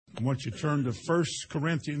I want you to turn to 1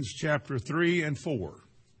 Corinthians chapter 3 and 4.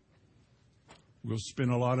 We'll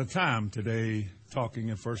spend a lot of time today talking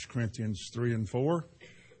in 1 Corinthians 3 and 4,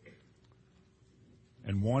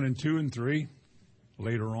 and 1 and 2 and 3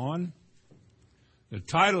 later on. The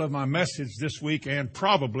title of my message this week and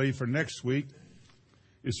probably for next week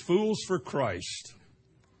is Fools for Christ.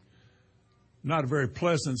 Not a very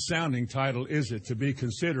pleasant sounding title, is it, to be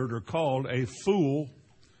considered or called a fool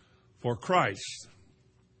for Christ?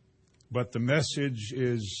 But the message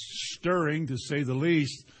is stirring, to say the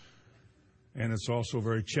least, and it's also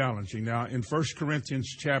very challenging. Now, in 1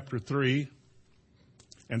 Corinthians chapter 3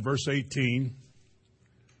 and verse 18,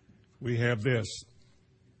 we have this.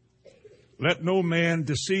 Let no man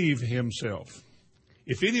deceive himself.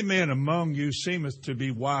 If any man among you seemeth to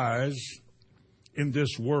be wise in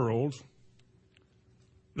this world,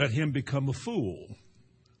 let him become a fool,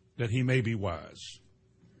 that he may be wise.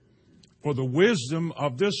 For the wisdom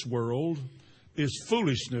of this world is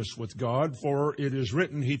foolishness with God, for it is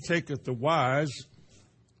written, He taketh the wise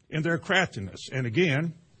in their craftiness. And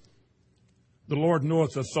again, the Lord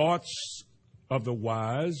knoweth the thoughts of the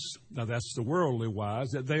wise, now that's the worldly wise,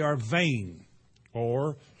 that they are vain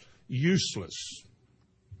or useless.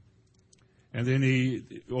 And then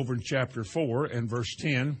he, over in chapter 4 and verse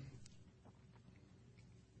 10,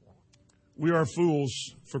 we are fools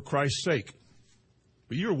for Christ's sake.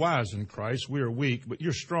 But you're wise in Christ, we are weak, but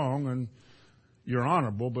you're strong and you're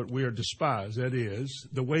honorable, but we are despised. That is,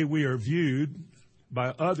 the way we are viewed by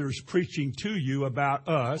others preaching to you about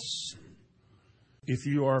us. If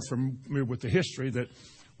you are familiar with the history, that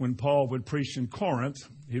when Paul would preach in Corinth,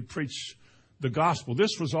 he'd preach the gospel.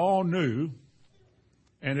 This was all new,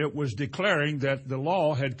 and it was declaring that the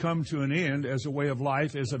law had come to an end as a way of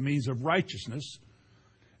life, as a means of righteousness,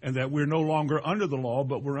 and that we're no longer under the law,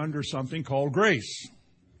 but we're under something called grace.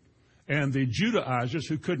 And the Judaizers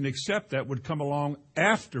who couldn't accept that would come along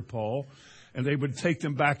after Paul, and they would take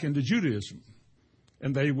them back into Judaism.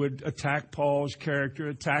 And they would attack Paul's character,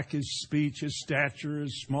 attack his speech, his stature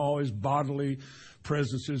is small, his bodily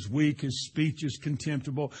presence is weak, his speech is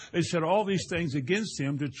contemptible. They said all these things against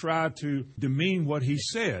him to try to demean what he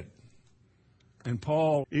said. And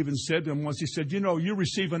Paul even said to him once, he said, you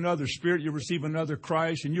receive another spirit, you receive another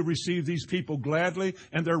Christ, and you receive these people gladly,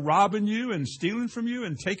 and they're robbing you and stealing from you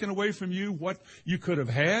and taking away from you what you could have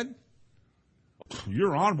had.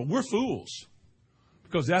 You're honorable. We're fools.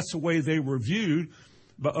 Because that's the way they were viewed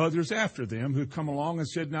by others after them who come along and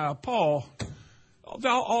said, now, Paul,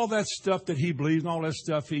 all that stuff that he believes and all that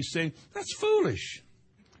stuff he's saying, that's foolish.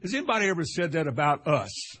 Has anybody ever said that about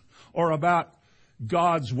us or about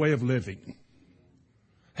God's way of living?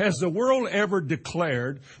 Has the world ever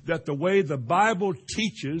declared that the way the Bible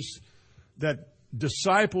teaches that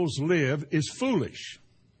disciples live is foolish?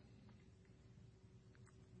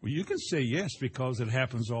 Well, you can say yes, because it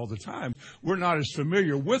happens all the time. We're not as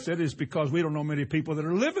familiar with it is because we don't know many people that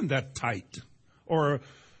are living that tight, or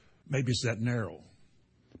maybe it's that narrow.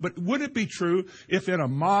 But would it be true if in a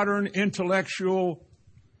modern, intellectual,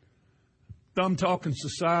 thumb-talking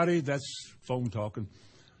society, that's phone talking,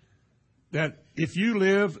 that if you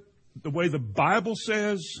live the way the Bible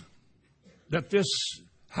says, that this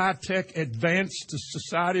high-tech advanced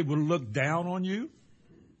society will look down on you?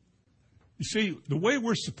 You see, the way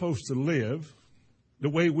we're supposed to live, the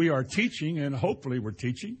way we are teaching, and hopefully we're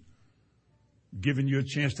teaching, giving you a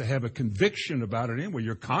chance to have a conviction about it anyway.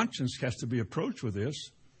 Your conscience has to be approached with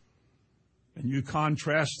this. And you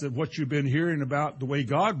contrast what you've been hearing about the way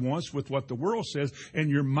God wants with what the world says, and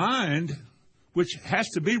your mind, which has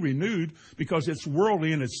to be renewed because it's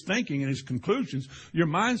worldly in its thinking and its conclusions. Your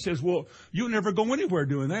mind says, well, you'll never go anywhere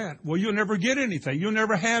doing that. Well, you'll never get anything. You'll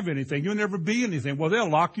never have anything. You'll never be anything. Well, they'll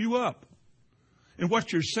lock you up. And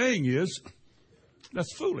what you're saying is,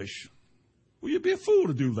 that's foolish. Well, you'd be a fool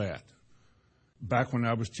to do that. Back when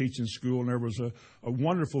I was teaching school, and there was a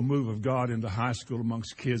wonderful move of God into high school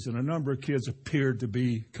amongst kids, and a number of kids appeared to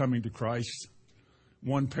be coming to Christ.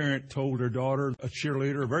 One parent told her daughter, a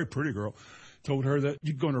cheerleader, a very pretty girl, told her that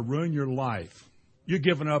you're going to ruin your life. You're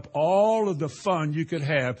giving up all of the fun you could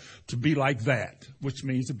have to be like that, which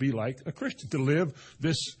means to be like a Christian, to live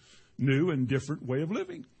this new and different way of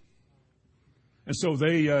living. And so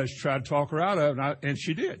they tried to talk her out of it, and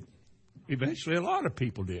she did. Eventually, a lot of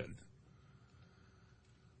people did.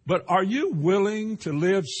 But are you willing to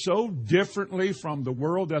live so differently from the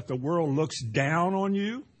world that the world looks down on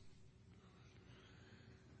you?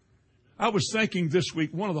 I was thinking this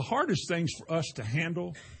week, one of the hardest things for us to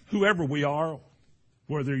handle, whoever we are,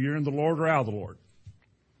 whether you're in the Lord or out of the Lord,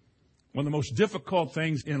 one of the most difficult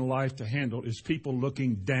things in life to handle is people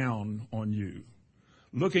looking down on you,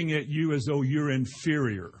 looking at you as though you're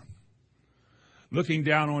inferior. looking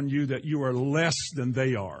down on you that you are less than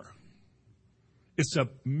they are. It's a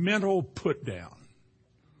mental put down.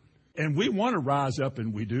 And we want to rise up,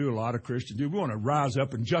 and we do, a lot of Christians do. We want to rise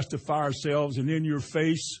up and justify ourselves and in your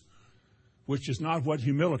face, which is not what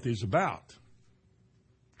humility is about.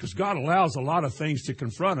 Because God allows a lot of things to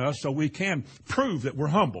confront us so we can prove that we're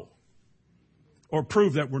humble or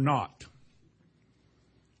prove that we're not.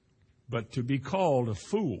 But to be called a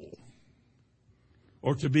fool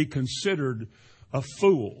or to be considered a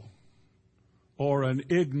fool or an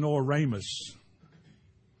ignoramus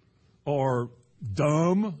or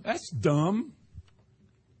dumb, that's dumb.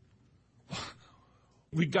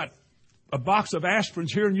 We got a box of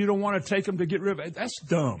aspirins here and you don't want to take them to get rid of it. That's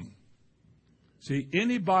dumb. See,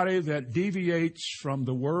 anybody that deviates from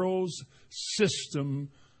the world's system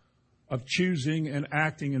of choosing and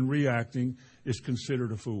acting and reacting is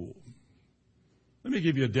considered a fool. Let me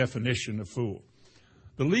give you a definition of fool.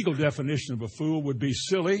 The legal definition of a fool would be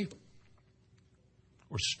silly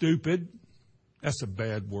or stupid. That's a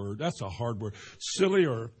bad word. That's a hard word. Silly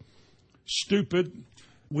or stupid.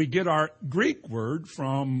 We get our Greek word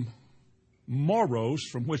from moros,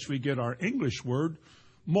 from which we get our English word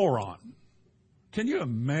moron. Can you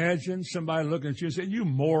imagine somebody looking at you and saying, you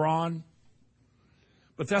moron?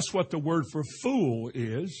 But that's what the word for fool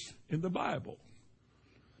is in the Bible.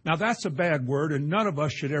 Now, that's a bad word, and none of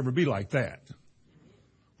us should ever be like that.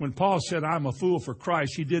 When Paul said, I'm a fool for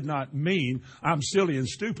Christ, he did not mean I'm silly and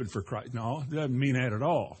stupid for Christ. No, it doesn't mean that at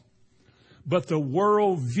all. But the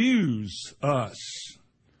world views us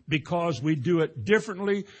because we do it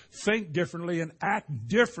differently, think differently, and act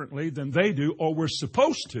differently than they do, or we're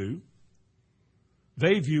supposed to.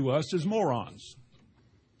 They view us as morons.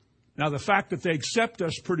 Now, the fact that they accept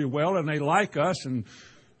us pretty well and they like us and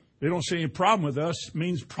they don't see any problem with us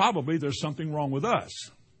means probably there's something wrong with us.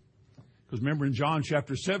 Because remember in John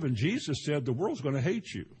chapter 7, Jesus said the world's going to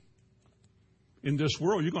hate you. In this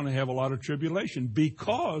world, you're going to have a lot of tribulation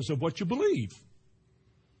because of what you believe.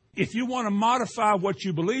 If you want to modify what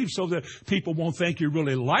you believe so that people won't think you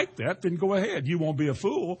really like that, then go ahead. You won't be a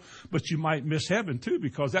fool, but you might miss heaven too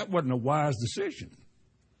because that wasn't a wise decision.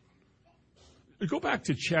 Go back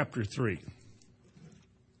to chapter 3.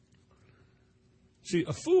 See,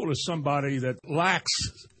 a fool is somebody that lacks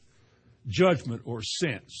judgment or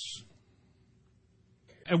sense.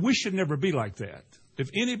 And we should never be like that. If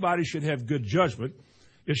anybody should have good judgment,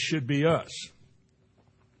 it should be us.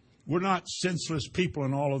 We're not senseless people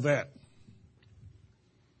and all of that.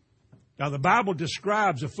 Now, the Bible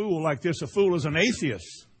describes a fool like this. A fool is an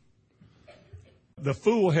atheist. The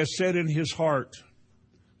fool has said in his heart,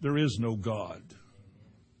 there is no God.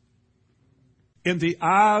 In the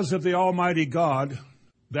eyes of the Almighty God,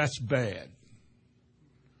 that's bad.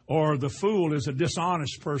 Or the fool is a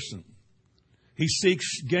dishonest person. He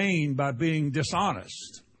seeks gain by being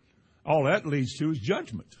dishonest. All that leads to is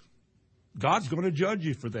judgment. God's going to judge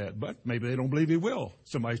you for that, but maybe they don't believe he will.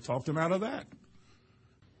 Somebody's talked them out of that.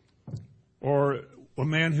 Or a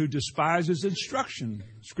man who despises instruction,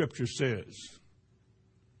 Scripture says,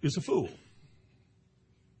 is a fool.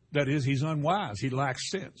 That is, he's unwise. He lacks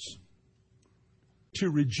sense. To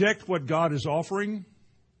reject what God is offering,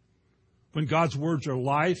 when God's words are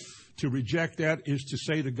life, to reject that is to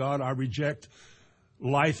say to God, I reject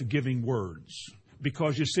life-giving words.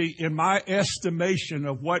 Because you see, in my estimation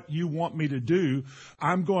of what you want me to do,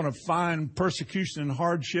 I'm going to find persecution and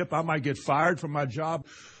hardship. I might get fired from my job.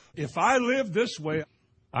 If I live this way,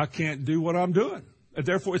 I can't do what I'm doing.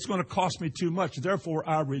 Therefore, it's going to cost me too much. Therefore,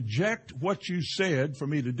 I reject what you said for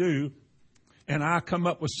me to do, and I come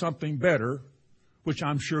up with something better, which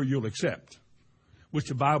I'm sure you'll accept, which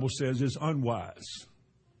the Bible says is unwise.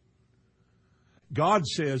 God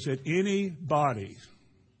says that anybody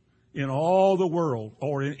in all the world,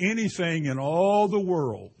 or in anything in all the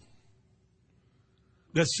world,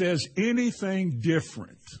 that says anything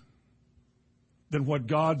different than what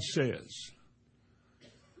God says,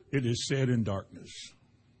 it is said in darkness.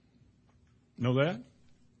 Know that?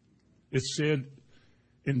 It's said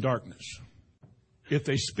in darkness. If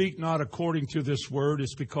they speak not according to this word,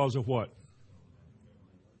 it's because of what?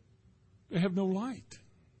 They have no light.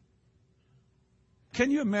 Can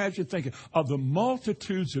you imagine thinking of the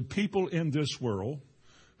multitudes of people in this world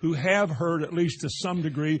who have heard, at least to some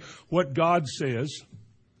degree, what God says,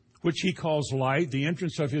 which he calls light, the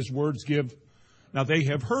entrance of his words give. Now, they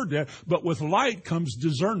have heard that, but with light comes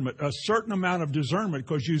discernment, a certain amount of discernment,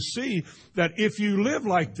 because you see that if you live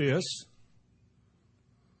like this,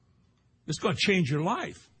 it's going to change your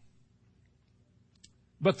life.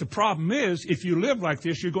 But the problem is, if you live like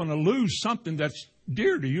this, you're going to lose something that's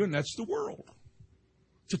dear to you, and that's the world.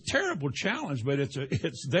 It's a terrible challenge, but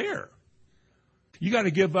it's there. You got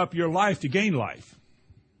to give up your life to gain life.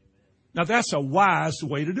 Now, that's a wise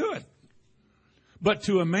way to do it. But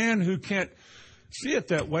to a man who can't see it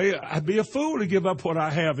that way, I'd be a fool to give up what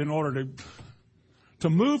I have in order to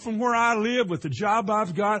move from where I live with the job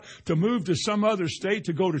I've got, to move to some other state,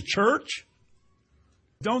 to go to church.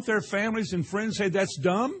 Don't their families and friends say that's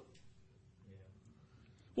dumb?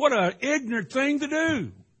 What an ignorant thing to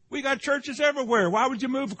do. We got churches everywhere. Why would you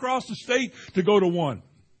move across the state to go to one?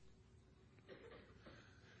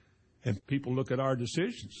 And people look at our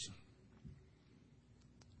decisions.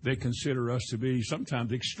 They consider us to be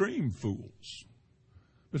sometimes extreme fools.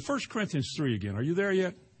 But 1 Corinthians 3 again. Are you there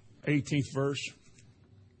yet? 18th verse.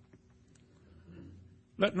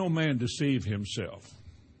 Let no man deceive himself.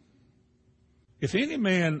 If any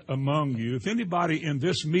man among you, if anybody in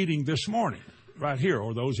this meeting this morning, right here,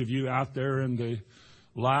 or those of you out there in the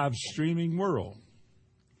live streaming world,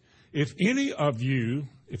 if any of you,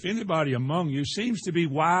 if anybody among you seems to be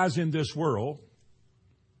wise in this world,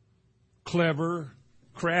 clever,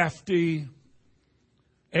 crafty,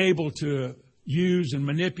 able to use and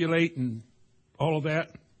manipulate and all of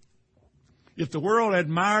that, if the world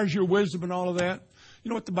admires your wisdom and all of that, you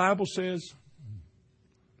know what the Bible says?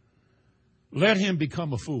 Let him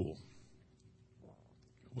become a fool.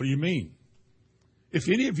 What do you mean? If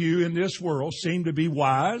any of you in this world seem to be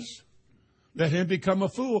wise, let him become a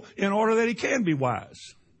fool in order that he can be wise.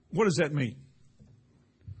 What does that mean?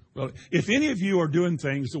 Well, if any of you are doing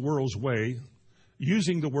things the world's way,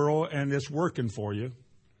 using the world and it's working for you,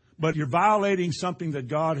 but you're violating something that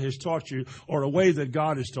God has taught you or a way that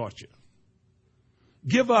God has taught you,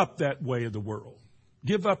 give up that way of the world.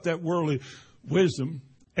 Give up that worldly wisdom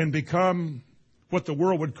and become what the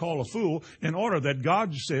world would call a fool in order that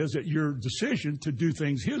God says that your decision to do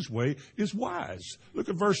things his way is wise. Look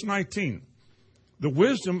at verse 19. The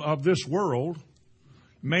wisdom of this world,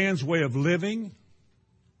 man's way of living,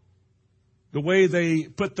 the way they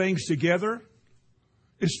put things together,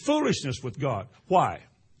 is foolishness with God. Why?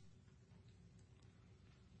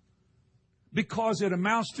 Because it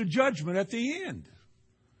amounts to judgment at the end.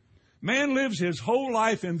 Man lives his whole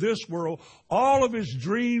life in this world. All of his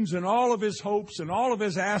dreams and all of his hopes and all of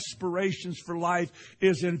his aspirations for life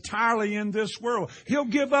is entirely in this world. He'll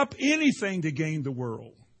give up anything to gain the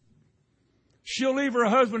world. She'll leave her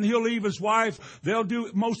husband, he'll leave his wife. They'll do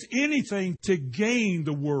most anything to gain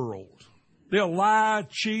the world. They'll lie,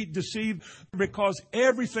 cheat, deceive, because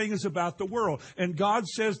everything is about the world. And God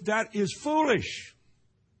says that is foolish.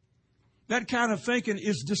 That kind of thinking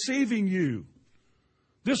is deceiving you.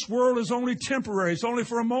 This world is only temporary. It's only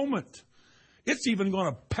for a moment. It's even going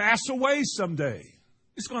to pass away someday.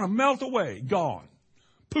 It's going to melt away, gone.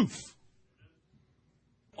 Poof.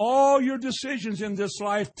 All your decisions in this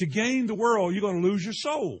life to gain the world, you're going to lose your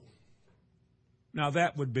soul. Now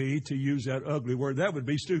that would be, to use that ugly word, that would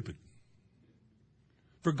be stupid.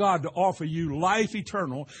 For God to offer you life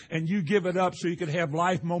eternal and you give it up so you can have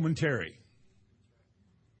life momentary.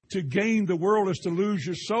 To gain the world is to lose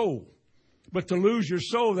your soul. But to lose your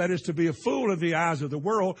soul, that is to be a fool in the eyes of the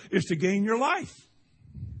world, is to gain your life.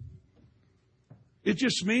 It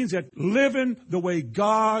just means that living the way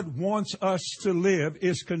God wants us to live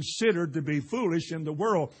is considered to be foolish in the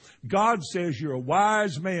world. God says you're a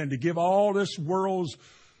wise man to give all this world's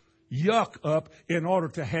yuck up in order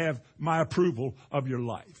to have my approval of your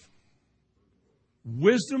life.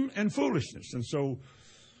 Wisdom and foolishness. And so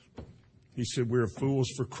he said we're fools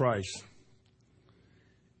for Christ.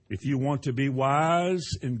 If you want to be wise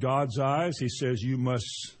in God's eyes, he says you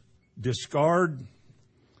must discard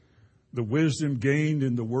the wisdom gained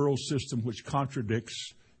in the world system which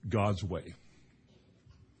contradicts God's way.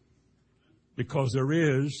 Because there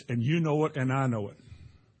is, and you know it and I know it.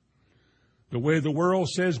 The way the world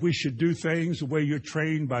says we should do things, the way you're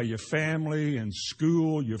trained by your family and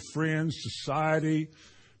school, your friends, society,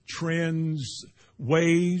 trends,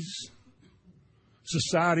 ways.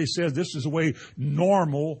 Society says this is the way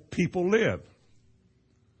normal people live.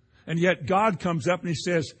 And yet God comes up and he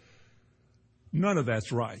says, none of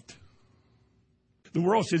that's right. The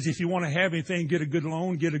world says if you want to have anything, get a good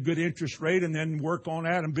loan, get a good interest rate, and then work on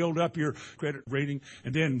that and build up your credit rating.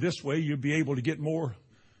 And then this way you'll be able to get more.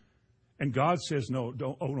 And God says, no,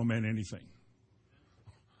 don't owe no man anything.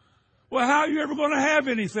 Well, how are you ever going to have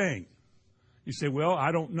anything? You say, well,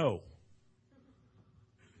 I don't know.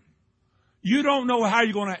 You don't know how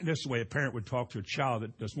you're going to, this is the way a parent would talk to a child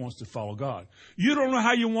that just wants to follow God. You don't know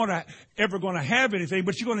how you ever going to have anything,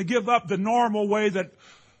 but you're going to give up the normal way that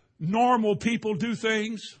normal people do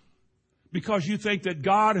things because you think that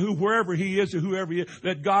God, wherever he is or whoever he is,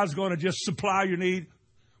 that God's going to just supply your need.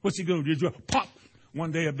 What's he going to do? Pop!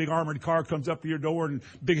 One day a big armored car comes up to your door and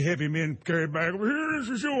big heavy men carry it back. Here, this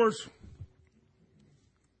is yours.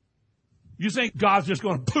 You think God's just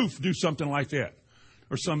going to poof, do something like that?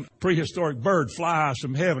 Or some prehistoric bird flies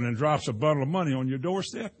from heaven and drops a bundle of money on your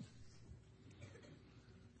doorstep?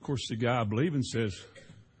 Of course, the guy believing says,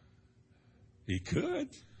 he could.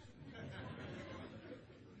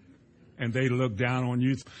 And they look down on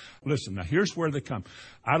you. Listen, now here's where they come.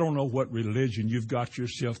 I don't know what religion you've got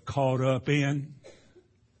yourself caught up in.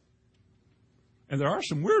 And there are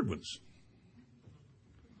some weird ones.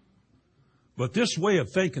 But this way of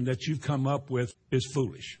thinking that you've come up with is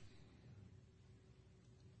foolish.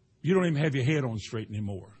 You don't even have your head on straight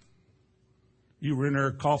anymore. You were in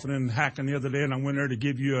there coughing and hacking the other day, and I went there to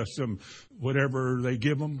give you some whatever they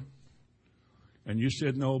give them. And you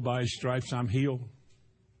said, no, by his stripes I'm healed.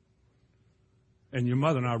 And your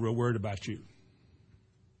mother and I are real worried about you.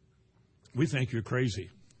 We think you're crazy.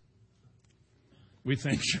 We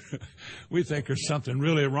think there's something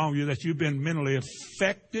really wrong with you, that you've been mentally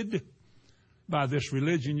affected by this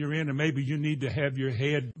religion you're in, and maybe you need to have your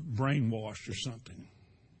head brainwashed or something.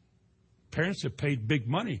 Parents have paid big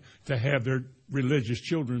money to have their religious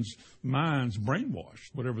children's minds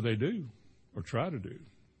brainwashed, whatever they do or try to do.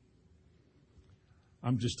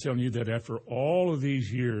 I'm just telling you that after all of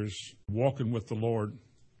these years walking with the Lord,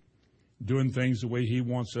 doing things the way He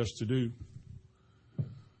wants us to do,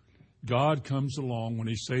 God comes along when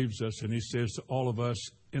He saves us and He says to all of us,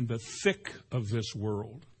 in the thick of this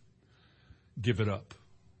world, give it up.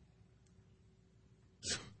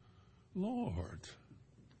 Lord,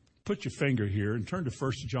 put your finger here and turn to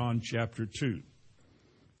 1 John chapter 2.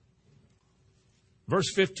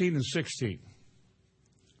 Verse 15 and 16.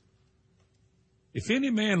 If any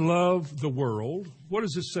man love the world, what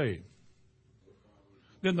does it say?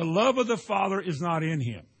 Then the love of the Father is not in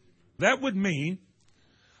him. That would mean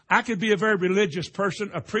I could be a very religious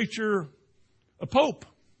person, a preacher, a pope.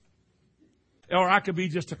 Or I could be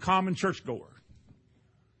just a common churchgoer.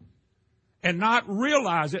 And not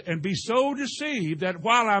realize it and be so deceived that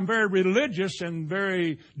while I'm very religious and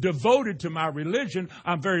very devoted to my religion,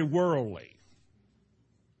 I'm very worldly.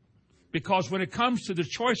 Because when it comes to the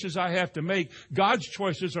choices I have to make, God's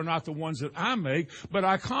choices are not the ones that I make, but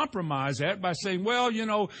I compromise that by saying, well, you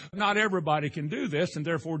know, not everybody can do this, and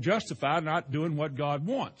therefore justify not doing what God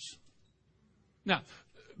wants. Now,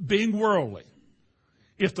 being worldly.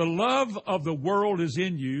 If the love of the world is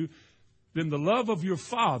in you, then the love of your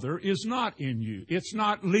Father is not in you. It's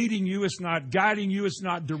not leading you. It's not guiding you. It's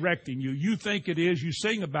not directing you. You think it is. You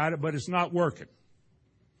sing about it, but it's not working.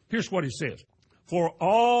 Here's what He says. For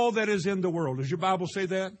all that is in the world. Does your Bible say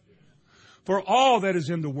that? For all that is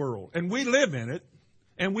in the world. And we live in it,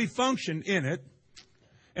 and we function in it.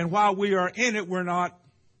 And while we are in it, we're not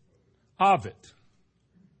of it.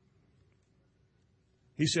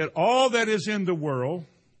 He said, all that is in the world,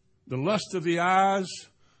 the lust of the eyes,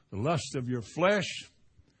 the lust of your flesh,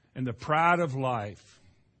 and the pride of life.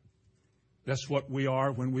 That's what we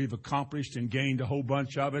are when we've accomplished and gained a whole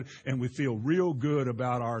bunch of it, and we feel real good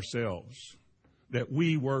about ourselves. That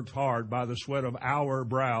we worked hard by the sweat of our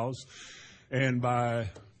brows and by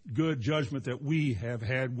good judgment that we have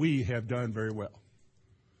had, we have done very well.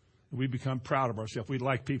 We become proud of ourselves. We'd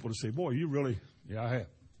like people to say, boy, you really, yeah, I have.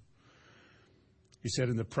 He said,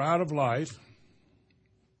 in the pride of life,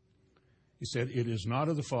 He said, it is not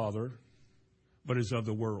of the Father, but is of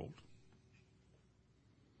the world.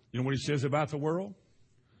 You know what He says about the world?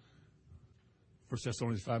 1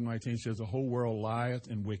 Thessalonians 5:19 says, the whole world lieth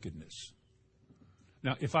in wickedness.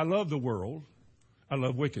 Now, if I love the world, I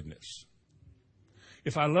love wickedness.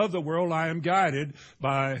 If I love the world, I am guided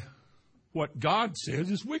by what God says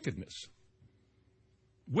is wickedness.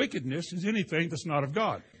 Wickedness is anything that's not of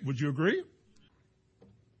God. Would you agree?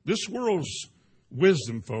 This world's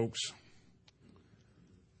wisdom, folks,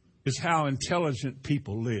 is how intelligent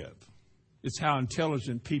people live. It's how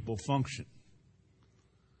intelligent people function.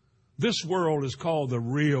 This world is called the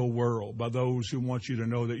real world by those who want you to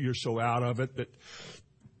know that you're so out of it that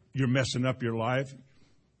you're messing up your life.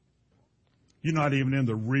 You're not even in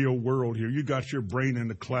the real world here. You got your brain in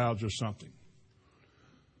the clouds or something.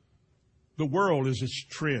 The world is its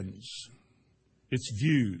trends, its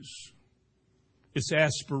views, its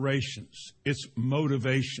aspirations, its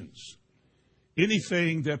motivations.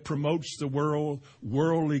 Anything that promotes the world,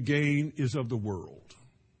 worldly gain, is of the world.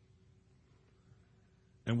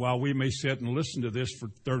 And while we may sit and listen to this for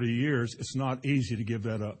 30 years, it's not easy to give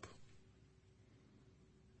that up.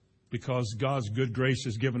 Because God's good grace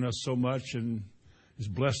has given us so much and has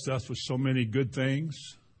blessed us with so many good things.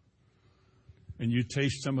 And you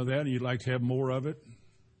taste some of that and you'd like to have more of it.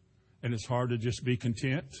 And it's hard to just be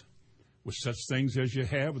content. with such things as you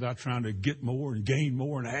have without trying to get more and gain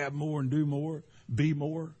more and have more and do more, be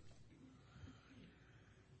more.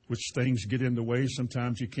 Which things get in the way.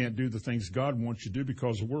 Sometimes you can't do the things God wants you to do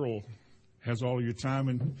because the world has all of your time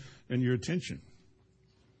and your attention.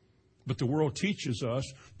 But the world teaches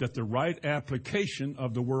us that the right application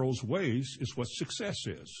of the world's ways is what success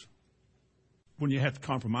is. When you have to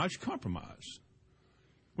compromise, you compromise.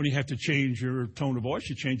 When you have to change your tone of voice,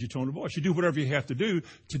 you change your tone of voice. You do whatever you have to do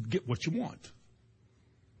to get what you want.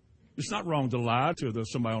 It's not wrong to lie to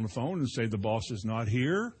somebody on the phone and say the boss is not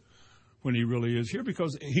here when he really is here,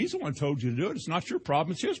 because he's the one who told you to do it. It's not your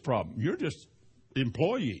problem, it's his problem. You're just an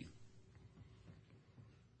employee.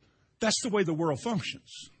 That's the way the world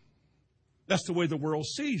functions. That's the way the world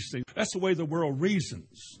sees things. That's the way the world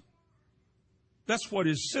reasons. That's what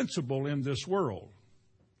is sensible in this world.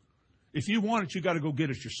 If you want it, you got to go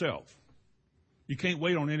get it yourself. You can't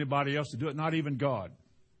wait on anybody else to do it, not even God.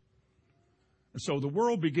 And so the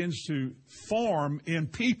world begins to form in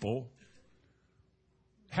people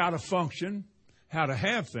how to function, how to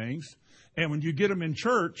have things. And when you get them in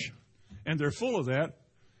church and they're full of that,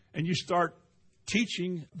 and you start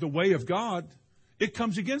teaching the way of God, it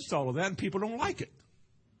comes against all of that, and people don't like it.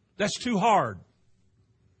 That's too hard.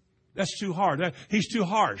 That's too hard. He's too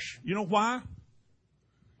harsh. You know why?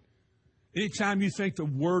 Anytime you think the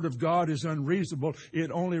Word of God is unreasonable, it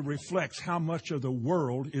only reflects how much of the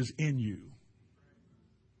world is in you.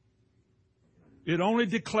 It only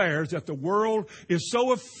declares that the world is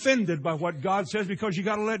so offended by what God says because you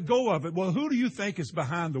got to let go of it. Well, who do you think is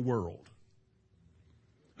behind the world?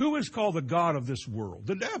 Who is called the God of this world?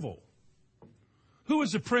 The devil. Who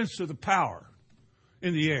is the prince of the power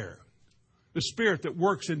in the air? The spirit that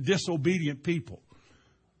works in disobedient people.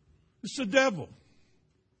 It's the devil.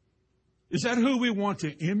 Is that who we want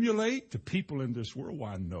to emulate, the people in this world?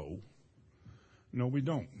 Why, no. No, we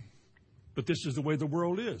don't. But this is the way the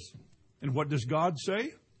world is. And what does God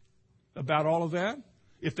say about all of that?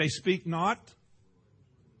 If they speak not,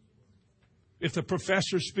 if the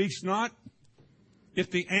professor speaks not,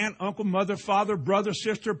 if the aunt, uncle, mother, father, brother,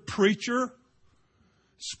 sister, preacher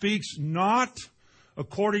speaks not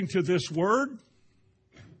according to this word,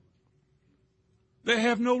 they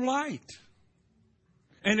have no light.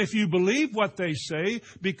 And if you believe what they say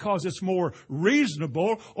because it's more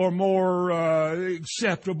reasonable or more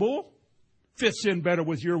acceptable, fits in better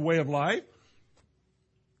with your way of life,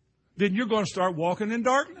 then you're going to start walking in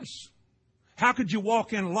darkness. How could you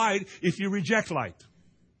walk in light if you reject light?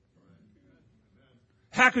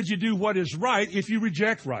 How could you do what is right if you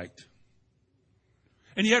reject right?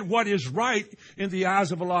 And yet what is right in the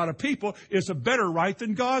eyes of a lot of people is a better right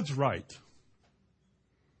than God's right.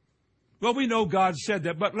 Well, we know God said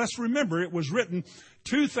that, but let's remember it was written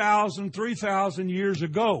 2,000, 3,000 years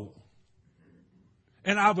ago.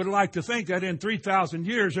 And I would like to think that in 3,000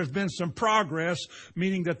 years there's been some progress,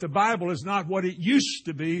 meaning that the Bible is not what it used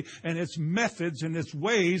to be, and its methods and its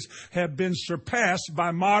ways have been surpassed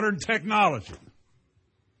by modern technology.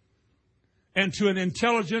 And to an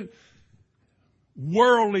intelligent,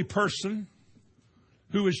 worldly person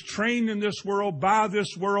who is trained in this world, by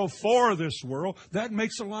this world, for this world, that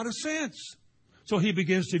makes a lot of sense. So he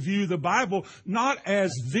begins to view the Bible not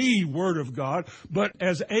as the Word of God, but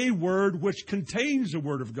as a word which contains the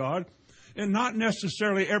Word of God, and not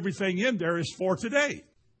necessarily everything in there is for today.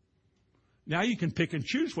 Now you can pick and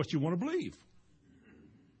choose what you want to believe.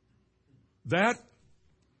 That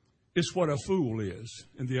is what a fool is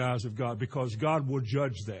in the eyes of God, because God will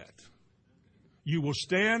judge that. You will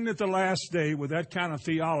stand at the last day with that kind of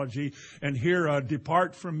theology and hear a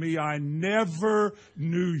 "depart from me, I never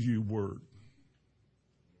knew you" word.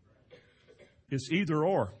 It's either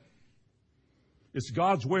or. It's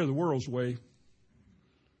God's way or the world's way.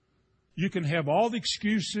 You can have all the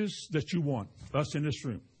excuses that you want, us in this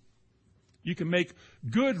room. You can make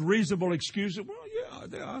good, reasonable excuses. Well, yeah,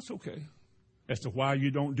 that's okay. As to why you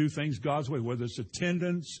don't do things God's way, whether it's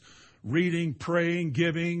attendance, reading, praying,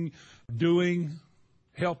 giving, doing,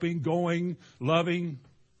 helping, going, loving.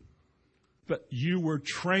 But you were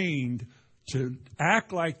trained to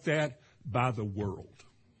act like that by the world,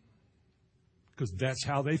 because that's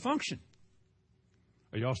how they function.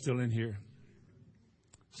 Are y'all still in here?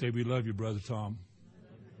 Say, we love you, Brother Tom.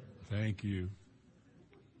 Thank you.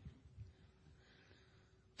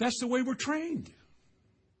 That's the way we're trained.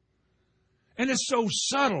 And it's so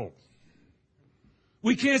subtle.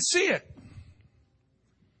 We can't see it.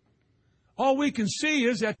 All we can see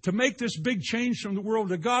is that to make this big change from the world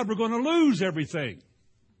to God, we're going to lose everything.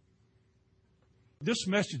 This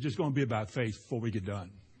message is going to be about faith before we get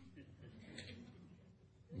done.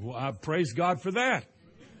 Well, I praise God for that.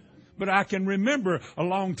 But I can remember a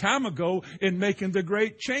long time ago in making the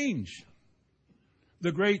great change,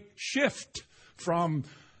 the great shift from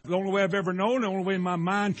the only way I've ever known, the only way my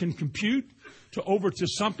mind can compute, to over to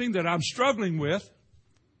something that I'm struggling with.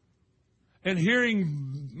 And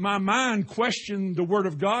hearing my mind question the Word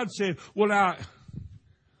of God, saying, well, now,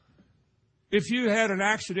 if you had an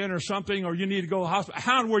accident or something, or you need to go to the hospital,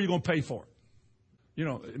 how and where are you going to pay for it? You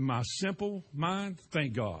know, in my simple mind,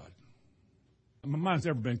 thank God. My mind's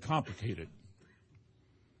never been complicated.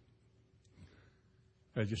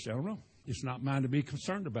 I don't know. It's not mine to be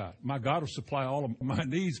concerned about. My God will supply all of my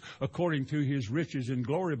needs according to His riches and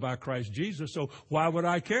glory by Christ Jesus. So why would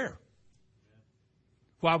I care?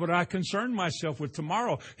 Why would I concern myself with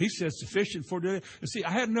tomorrow? He says sufficient for today. And see, I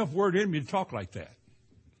had enough word in me to talk like that.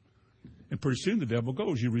 And pretty soon the devil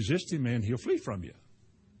goes. You resist him and he'll flee from you.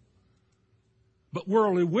 But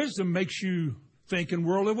worldly wisdom makes you think in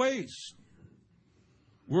worldly ways.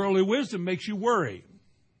 Worldly wisdom makes you worry.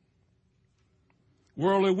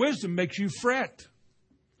 Worldly wisdom makes you fret.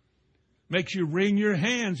 Makes you wring your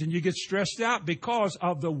hands and you get stressed out because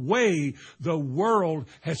of the way the world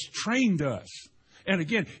has trained us. And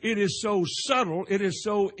again, it is so subtle, it is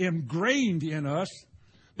so ingrained in us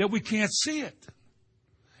that we can't see it.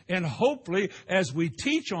 And hopefully, as we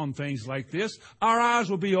teach on things like this, our eyes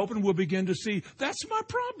will be open and we'll begin to see, that's my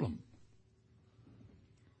problem.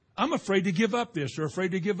 I'm afraid to give up this or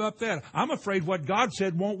afraid to give up that. I'm afraid what God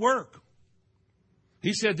said won't work.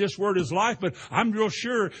 He said this word is life, but I'm real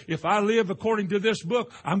sure if I live according to this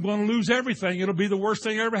book, I'm going to lose everything. It'll be the worst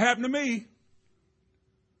thing that ever happened to me.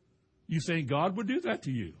 You think God would do that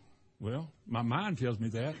to you? Well, my mind tells me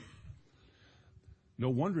that. No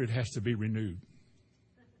wonder it has to be renewed.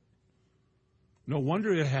 No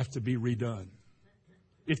wonder it has to be redone.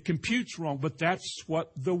 It computes wrong, but that's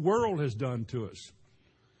what the world has done to us.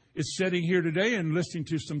 It's sitting here today and listening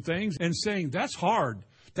to some things and saying, that's hard.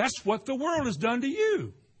 That's what the world has done to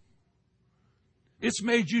you. It's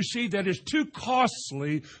made you see that it's too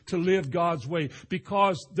costly to live God's way,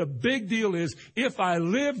 because the big deal is if I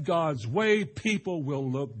live God's way, people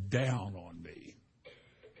will look down on me.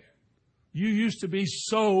 You used to be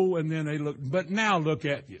so, and then they look, but now look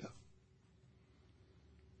at you.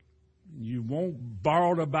 You won't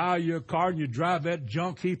borrow to buy you a car and you drive that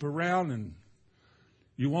junk heap around, and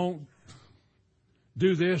you won't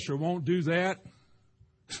do this or won't do that.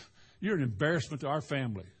 You're an embarrassment to our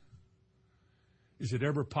family. Is it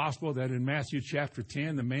ever possible that in Matthew chapter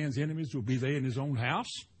 10, the man's enemies will be they in his own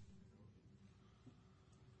house?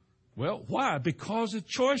 Well, why? Because of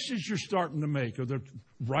choices you're starting to make, or the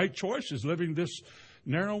right choices, living this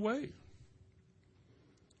narrow way.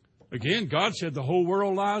 Again, God said the whole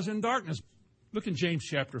world lies in darkness. Look in James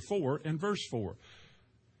chapter 4 and verse 4.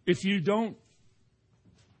 If you don't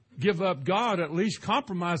give up God, at least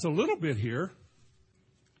compromise a little bit here.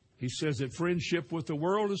 He says that friendship with the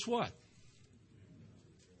world is what?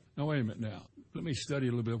 Now, wait a minute now. Let me study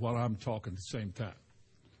a little bit while I'm talking at the same time.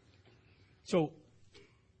 So,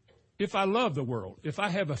 if I love the world, if I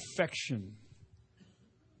have affection,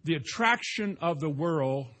 the attraction of the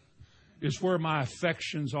world is where my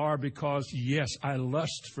affections are, because, yes, I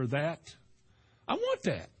lust for that. I want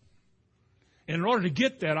that. And in order to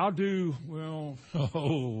get that, I'll do,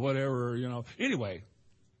 whatever, Anyway.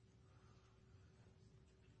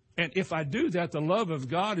 And if I do that, the love of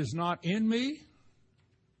God is not in me.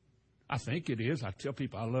 I think it is. I tell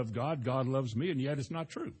people I love God, God loves me, and yet it's not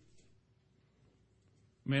true.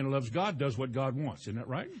 A man who loves God does what God wants. Isn't that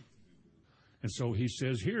right? And so he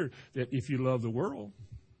says here that if you love the world,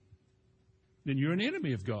 then you're an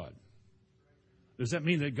enemy of God. Does that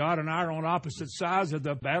mean that God and I are on opposite sides of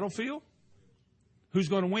the battlefield? Who's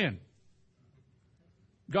going to win?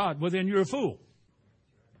 God. Well, then you're a fool.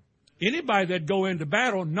 Anybody that go into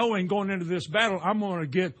battle knowing going into this battle, I'm going to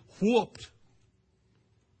get whooped,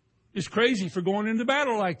 is crazy for going into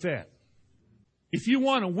battle like that. If you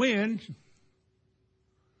want to win,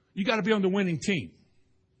 you got to be on the winning team.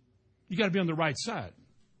 You got to be on the right side.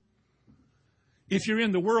 If you're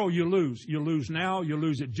in the world, you lose. You lose now. You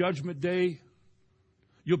lose at Judgment Day.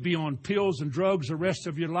 You'll be on pills and drugs the rest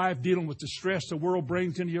of your life, dealing with the stress the world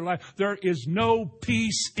brings into your life. There is no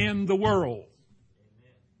peace in the world.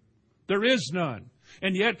 There is none.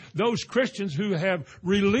 And yet, those Christians who have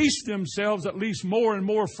released themselves at least more and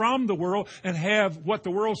more from the world and have what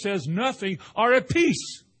the world says nothing, are at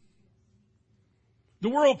peace. The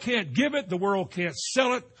world can't give it. The world can't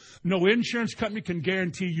sell it. No insurance company can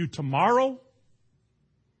guarantee you tomorrow.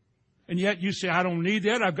 And yet you say, I don't need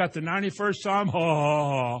that. I've got the 91st Psalm. Ha, ha,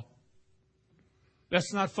 ha.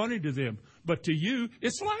 That's not funny to them. But to you,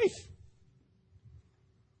 it's life.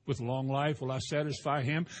 With long life will I satisfy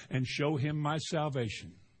him and show him my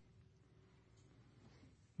salvation.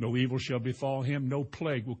 No evil shall befall him, no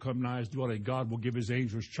plague will come nigh his dwelling. God will give his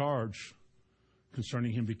angels charge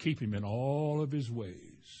concerning him to keep him in all of his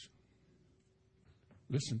ways.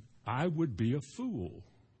 Listen, I would be a fool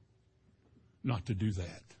not to do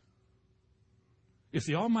that. If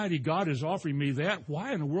the Almighty God is offering me that,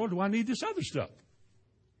 why in the world do I need this other stuff?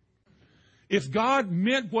 If God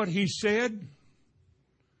meant what he said,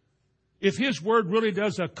 if his word really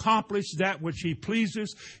does accomplish that which he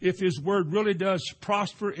pleases, if his word really does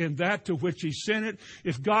prosper in that to which he sent it,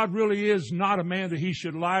 if God really is not a man that he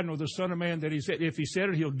should lie, nor the son of man that he said, if he said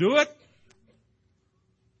it, he'll do it.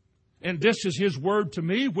 And this is his word to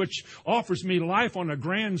me, which offers me life on a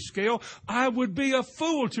grand scale. I would be a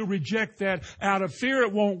fool to reject that out of fear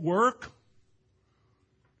it won't work,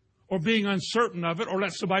 or being uncertain of it, or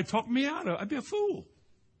let somebody talk me out of it. I'd be a fool.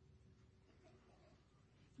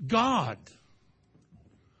 God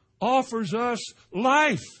offers us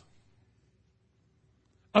life.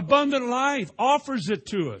 Abundant life, offers it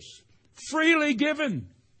to us. Freely given.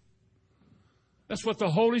 That's what the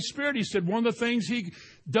Holy Spirit, he said, one of the things he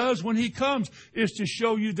does when he comes is to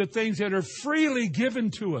show you the things that are freely given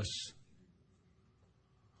to us.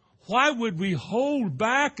 Why would we hold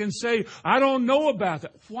back and say, I don't know about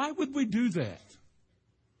that? Why would we do that?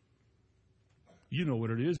 You know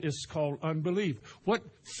what it is. It's called unbelief. What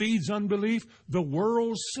feeds unbelief? The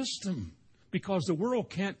world system. Because the world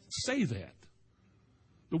can't say that.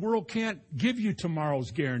 The world can't give you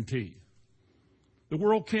tomorrow's guarantee. The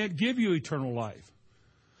world can't give you eternal life.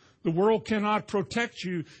 The world cannot protect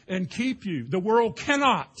you and keep you. The world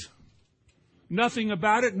cannot. Nothing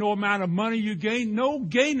about it, no amount of money you gain, no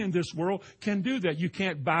gain in this world can do that. You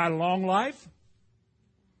can't buy long life.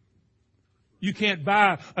 You can't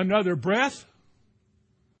buy another breath.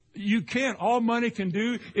 You can't. All money can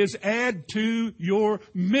do is add to your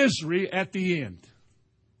misery at the end.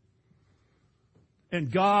 And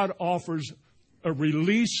God offers a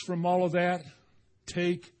release from all of that.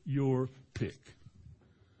 Take your pick.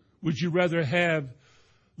 Would you rather have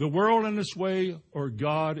the world in its way or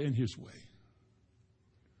God in his way?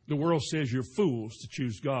 The world says you're fools to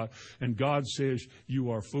choose God, and God says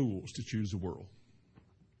you are fools to choose the world.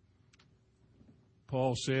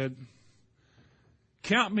 Paul said,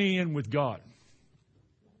 count me in with God.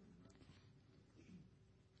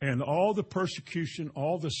 And all the persecution,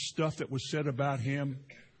 all the stuff that was said about him,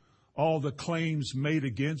 all the claims made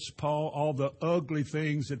against Paul, all the ugly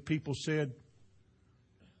things that people said,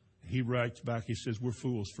 he writes back, he says, we're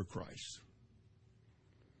fools for Christ.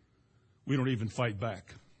 We don't even fight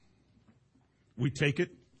back. We take it,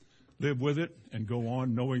 live with it, and go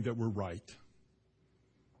on knowing that we're right.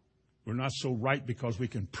 We're not so right because we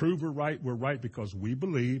can prove we're right. We're right because we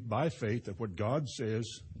believe by faith that what God says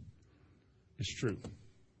is true.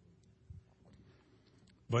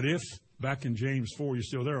 But if, back in James 4, you're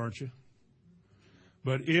still there, aren't you?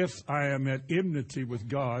 But if I am at enmity with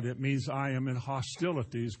God, it means I am in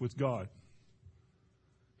hostilities with God.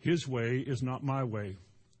 His way is not my way.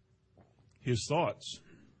 His thoughts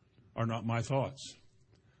are not my thoughts.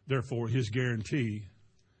 Therefore, his guarantee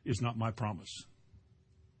is not my promise.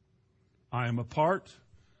 I am apart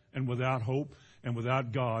and without hope and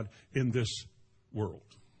without God in this world.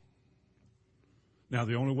 Now,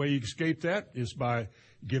 the only way you escape that is by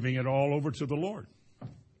giving it all over to the Lord.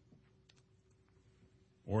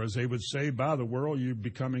 Or as they would say, by the world, you're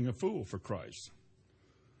becoming a fool for Christ.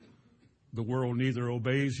 The world neither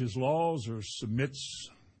obeys his laws or submits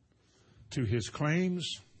to his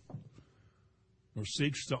claims, nor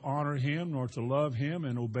seeks to honor him, nor to love him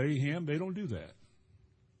and obey him. They don't do that.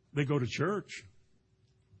 They go to church.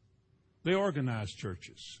 They organize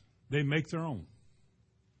churches. They make their own.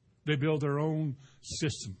 They build their own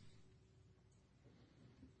system.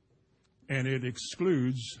 And it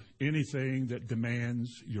excludes anything that demands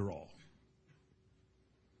your all.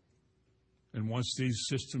 And once these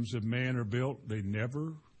systems of man are built, they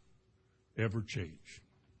never, ever change.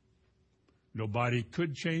 Nobody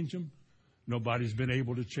could change them. Nobody's been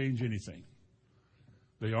able to change anything.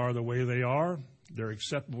 They are the way they are. They're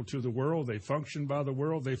acceptable to the world. They function by the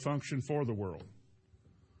world. They function for the world.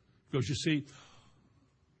 Because you see,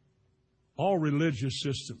 all religious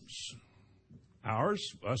systems, ours,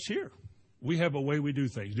 us here, we have a way we do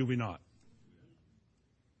things, do we not?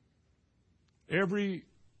 Every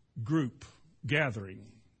group, gathering,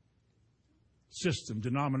 system,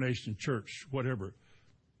 denomination, church, whatever,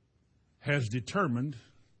 has determined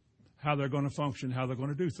how they're going to function, how they're going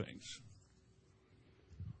to do things.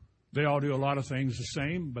 They all do a lot of things the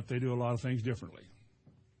same, but they do a lot of things differently.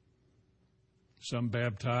 Some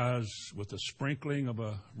baptized with a sprinkling of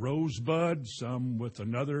a rosebud, some with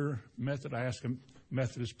another method. I asked a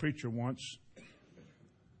Methodist preacher once,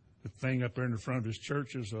 the thing up there in the front of his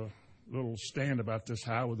church is a little stand about this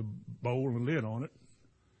high with a bowl and a lid on it.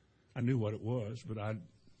 I knew what it was, but I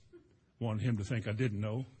wanted him to think I didn't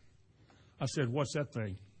know. I said, "What's that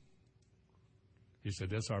thing?" He said,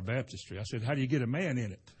 "That's our baptistry." I said, "How do you get a man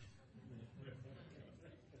in it?"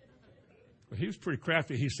 Well, he was pretty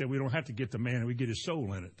crafty. He said, "We don't have to get the man, we get his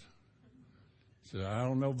soul in it." I said, "I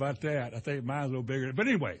don't know about that. I think mine's a little bigger." But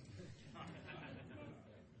anyway,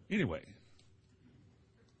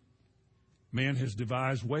 man has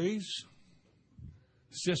devised ways,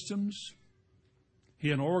 systems. He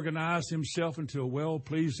had organized himself into a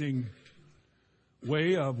well-pleasing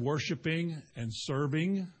way of worshiping and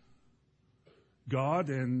serving God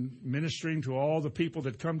and ministering to all the people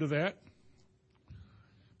that come to that.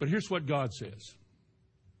 But here's what God says.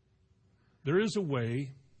 There is a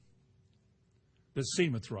way that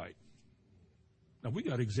seemeth right. Now, we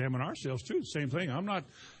got to examine ourselves, too. Same thing. I'm not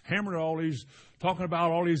hammering talking about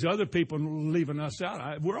all these other people and leaving us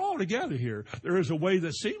out. We're all together here. There is a way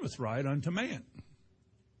that seemeth right unto man.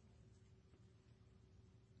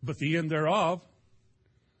 But the end thereof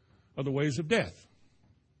are the ways of death.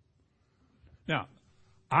 Now,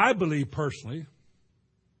 I believe personally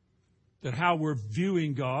that how we're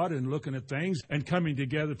viewing God and looking at things and coming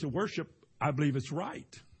together to worship, I believe it's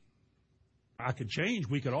right. I could change.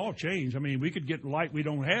 We could all change. I mean, we could get light we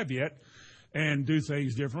don't have yet and do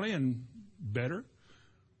things differently and better.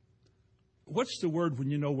 What's the word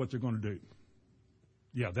when you know what they're going to do?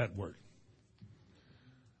 Yeah, that word.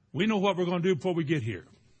 We know what we're going to do before we get here.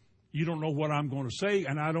 You don't know what I'm going to say,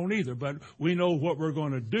 and I don't either, but we know what we're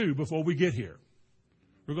going to do before we get here.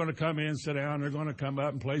 We're going to come in, sit down. They're going to come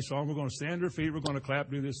up and play song. We're going to stand to our feet. We're going to clap,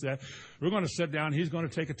 do this, that. We're going to sit down. He's going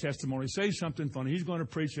to take a testimony, say something funny. He's going to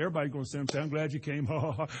preach. Everybody's going to stand and say, "I'm glad you came," ha,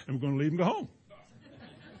 ha, ha, and we're going to leave and go home.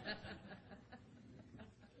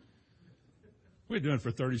 We've been doing it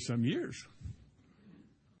for 30-some years.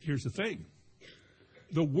 Here's the thing.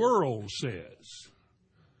 The world says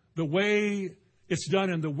the way it's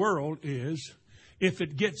done in the world is if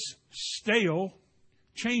it gets stale,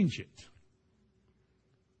 change it.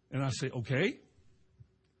 And I say, okay,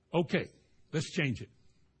 let's change it.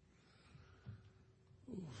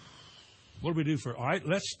 What do we do all right,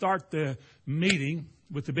 let's start the meeting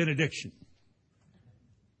with the benediction.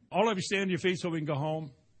 All of you stand to your feet so we can go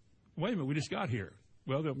home. Wait a minute, we just got here.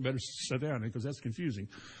 Well, they better sit down because that's confusing.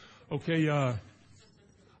 Okay,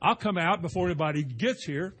 I'll come out before everybody gets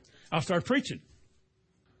here. I'll start preaching.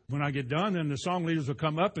 When I get done, then the song leaders will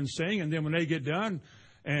come up and sing, and then when they get done,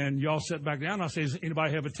 and y'all sit back down, I'll say, "Does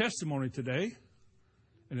anybody have a testimony today?"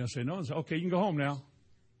 And they'll say, "No." And say, "Okay, you can go home now."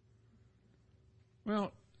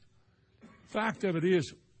 Well, fact of it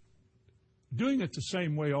is, doing it the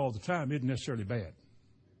same way all the time isn't necessarily bad.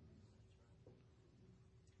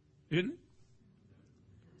 Isn't it?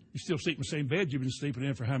 You still sleep in the same bed you've been sleeping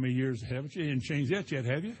in for how many years, haven't you? You didn't change that yet,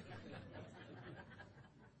 have you?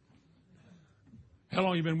 How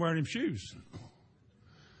long have you been wearing them shoes?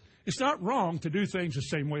 It's not wrong to do things the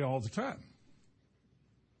same way all the time.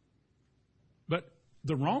 But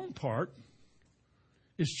the wrong part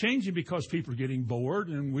is changing because people are getting bored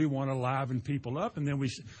and we want to liven people up, and then we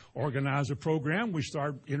organize a program. We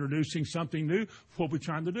start introducing something new. What are we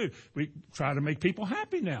trying to do? We try to make people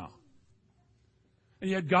happy now.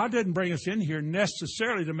 And yet God didn't bring us in here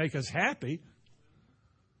necessarily to make us happy,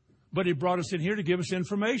 but He brought us in here to give us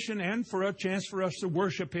information and for a chance for us to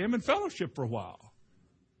worship Him and fellowship for a while.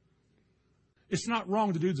 It's not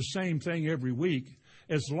wrong to do the same thing every week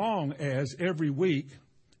as long as every week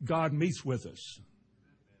God meets with us.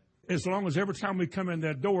 As long as every time we come in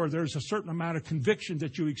that door, there's a certain amount of conviction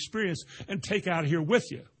that you experience and take out here with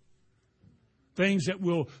you. Things that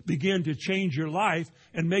will begin to change your life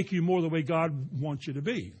and make you more the way God wants you to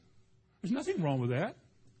be. There's nothing wrong with that.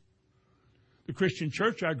 The Christian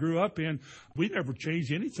church I grew up in, we never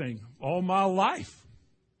changed anything all my life.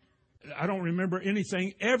 I don't remember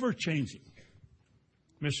anything ever changing.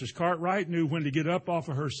 Mrs. Cartwright knew when to get up off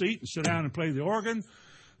of her seat and sit down and play the organ.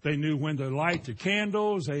 They knew when to light the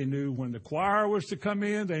candles. They knew when the choir was to come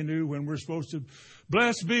in. They knew when we're supposed to,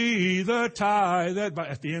 "Blessed be the tie." That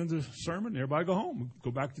at the end of the sermon, everybody go home.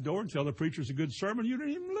 Go back to the door and tell the preacher it's a good sermon. You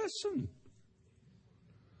didn't even listen.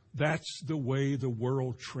 That's the way the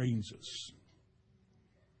world trains us.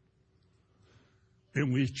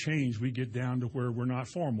 Then we change. We get down to where we're not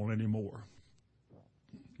formal anymore.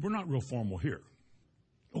 We're not real formal here.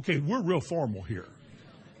 Okay, we're real formal here.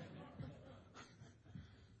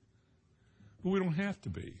 But we don't have to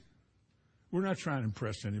be. We're not trying to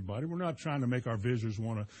impress anybody. We're not trying to make our visitors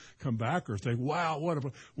want to come back or think, wow, what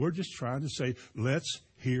a... We're just trying to say, let's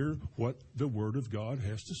hear what the Word of God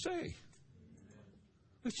has to say.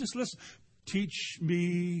 Let's just listen. Teach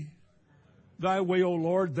me thy way, O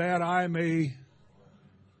Lord, that I may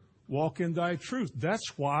walk in thy truth.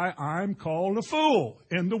 That's why I'm called a fool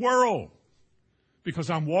in the world. Because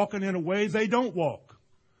I'm walking in a way they don't walk.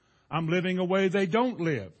 I'm living a way they don't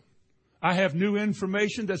live. I have new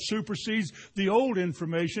information that supersedes the old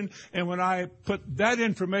information. And when I put that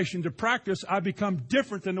information to practice, I become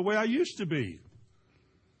different than the way I used to be.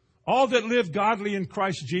 All that live godly in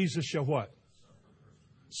Christ Jesus shall what?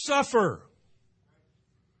 Suffer.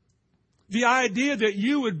 The idea that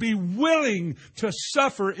you would be willing to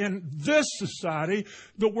suffer in this society,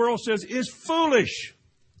 the world says, is foolish.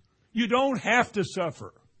 You don't have to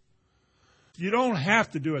suffer. You don't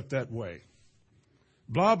have to do it that way.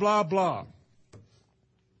 Blah, blah, blah.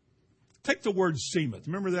 Take the word seemeth.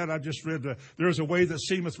 Remember that I just read, there is a way that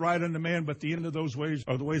seemeth right unto man, but the end of those ways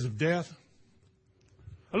are the ways of death.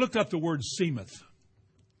 I looked up the word seemeth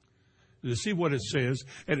to see what it says,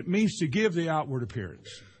 and it means to give the outward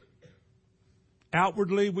appearance.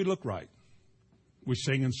 Outwardly, we look right. We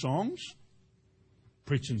sing in songs,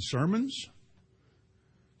 preaching sermons,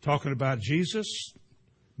 talking about Jesus,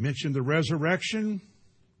 mention the resurrection.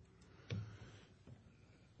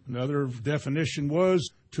 Another definition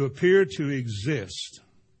was to appear to exist,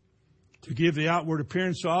 to give the outward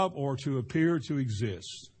appearance of, or to appear to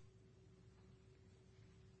exist.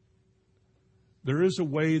 There is a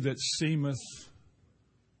way that seemeth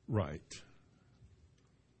right.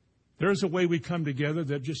 There is a way we come together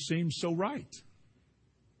that just seems so right.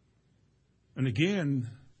 And again,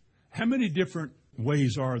 how many different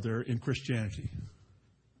ways are there in Christianity?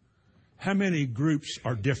 How many groups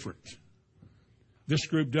are different? This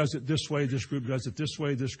group does it this way, this group does it this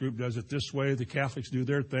way, this group does it this way. The Catholics do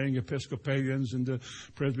their thing, Episcopalians and the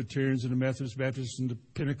Presbyterians and the Methodists, Baptists and the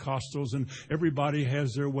Pentecostals, and everybody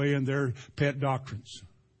has their way and their pet doctrines.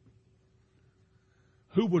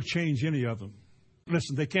 Who will change any of them?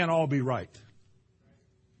 Listen, they can't all be right.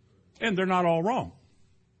 And they're not all wrong.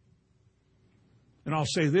 And I'll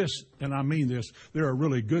say this, and I mean this, there are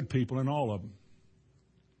really good people in all of them.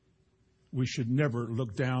 We should never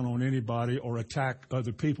look down on anybody or attack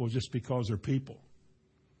other people just because they're people.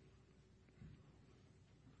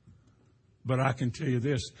 But I can tell you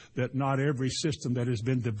this, that not every system that has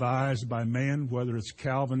been devised by man, whether it's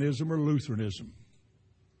Calvinism or Lutheranism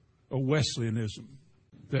or Wesleyanism,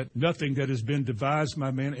 that nothing that has been devised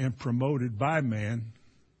by man and promoted by man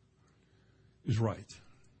is right.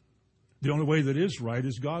 The only way that is right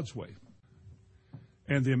is God's way.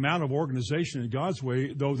 And the amount of organization in God's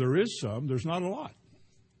way, though there is some, there's not a lot.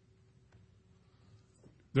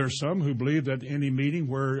 There are some who believe that any meeting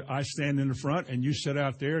where I stand in the front and you sit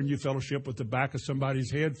out there and you fellowship with the back of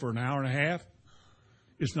somebody's head for an hour and a half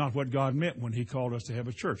is not what God meant when He called us to have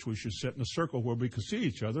a church. We should sit in a circle where we can see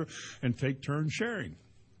each other and take turns sharing.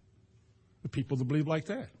 The people that believe like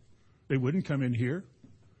that, they wouldn't come in here.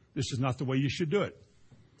 This is not the way you should do it.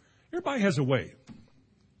 Everybody has a way.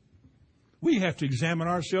 We have to examine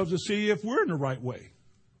ourselves to see if we're in the right way.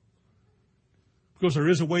 Because there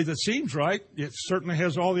is a way that seems right. It certainly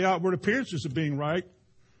has all the outward appearances of being right.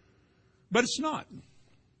 But it's not.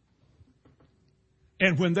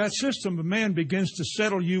 And when that system of man begins to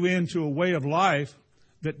settle you into a way of life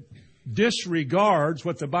that disregards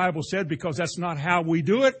what the Bible said because that's not how we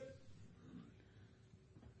do it,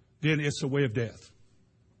 then it's a way of death.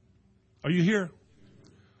 Are you here?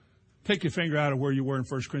 Take your finger out of where you were in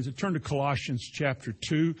 1 Corinthians. Turn to Colossians chapter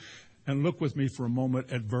 2 and look with me for a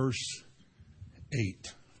moment at verse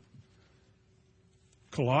 8.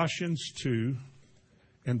 Colossians 2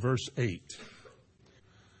 and verse 8.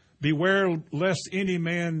 Beware lest any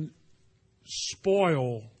man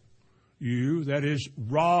spoil you, that is,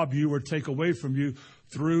 rob you or take away from you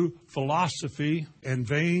through philosophy and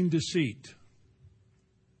vain deceit.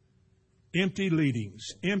 Empty leadings,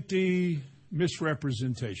 empty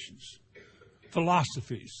misrepresentations,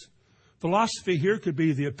 philosophies. Philosophy here could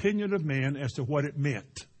be the opinion of man as to what it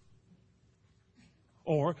meant.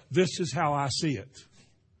 Or, this is how I see it.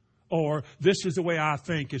 Or, this is the way I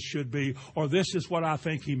think it should be. Or, this is what I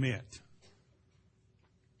think he meant.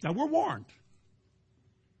 Now, we're warned.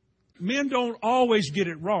 Men don't always get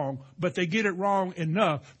it wrong, but they get it wrong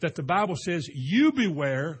enough that the Bible says, you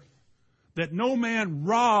beware that no man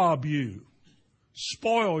rob you,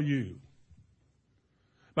 spoil you,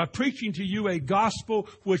 by preaching to you a gospel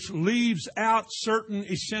which leaves out certain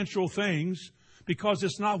essential things because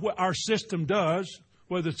it's not what our system does,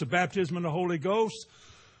 whether it's the baptism in the Holy Ghost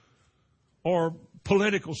or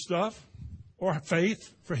political stuff. or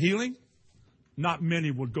faith for healing. Not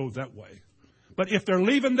many will go that way. But if they're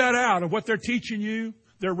leaving that out of what they're teaching you,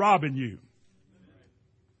 they're robbing you.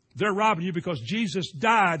 They're robbing you because Jesus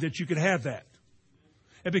died that you could have that.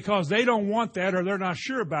 And because they don't want that or they're not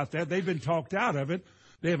sure about that, they've been talked out of it.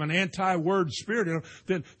 They have an anti-word spirit in them,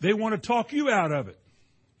 then they want to talk you out of it.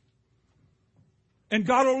 And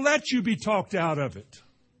God will let you be talked out of it.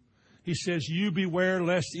 He says, you beware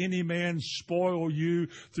lest any man spoil you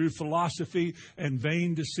through philosophy and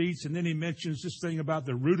vain deceits. And then he mentions this thing about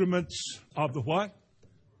the rudiments of the what?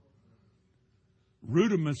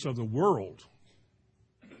 Rudiments of the world.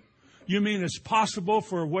 You mean it's possible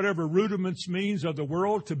for whatever rudiments means of the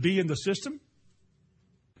world to be in the system?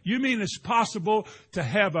 You mean it's possible to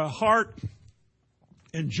have a heart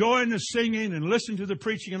enjoying the singing and listening to the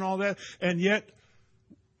preaching and all that, and yet,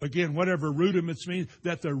 again, whatever rudiments mean,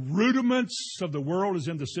 that the rudiments of the world is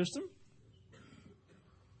in the system?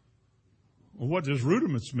 Well, what does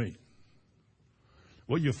rudiments mean?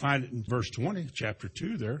 Well, you'll find it in verse 20, chapter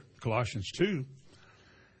 2 there, Colossians 2.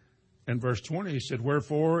 And verse 20, he said,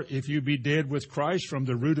 wherefore, if you be dead with Christ from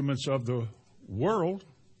the rudiments of the world,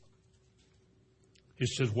 he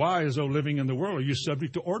says, why, as though living in the world, are you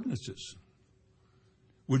subject to ordinances?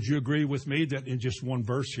 Would you agree with me that in just one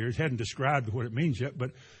verse here, it hadn't described what it means yet,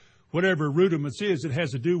 but whatever rudiments is, it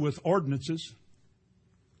has to do with ordinances.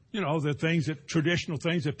 You know, the things that, traditional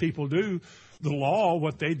things that people do, the law,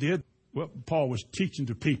 what they did, what Paul was teaching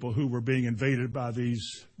to people who were being invaded by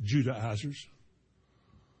these Judaizers.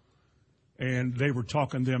 And they were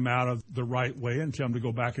talking them out of the right way and telling them to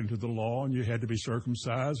go back into the law, and you had to be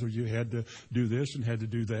circumcised, or you had to do this and had to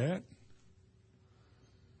do that.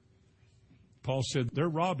 Paul said, they're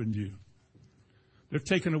robbing you. They're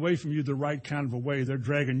taking away from you the right kind of a way. They're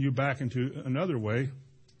dragging you back into another way.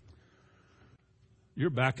 You're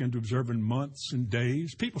back into observing months and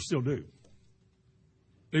days. People still do.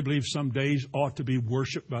 They believe some days ought to be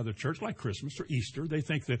worshiped by the church, like Christmas or Easter. They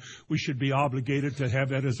think that we should be obligated to have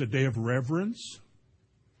that as a day of reverence.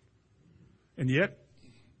 And yet,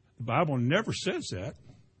 the Bible never says that.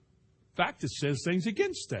 In fact, it says things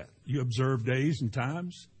against that. You observe days and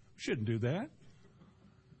times. Shouldn't do that.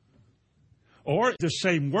 Or the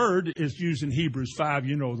same word is used in Hebrews 5.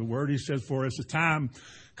 You know the word. He says, for as the time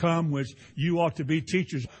come which you ought to be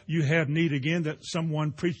teachers, you have need again that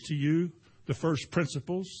someone preach to you the first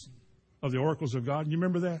principles of the oracles of God. You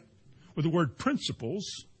remember that? Well, the word principles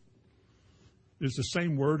is the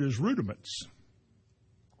same word as rudiments.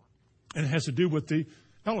 And it has to do with the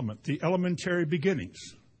element, the elementary beginnings.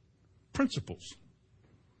 Principles.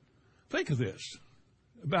 Think of this,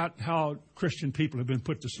 about how Christian people have been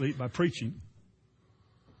put to sleep by preaching.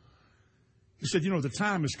 He said, you know, the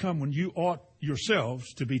time has come when you ought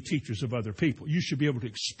yourselves to be teachers of other people. You should be able to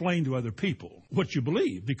explain to other people what you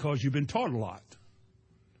believe because you've been taught a lot.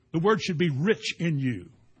 The word should be rich in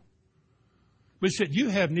you. But he said, you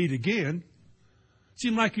have need again.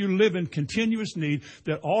 Seem like you live in continuous need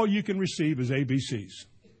that all you can receive is ABCs.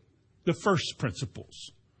 The first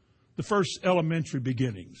principles. The first elementary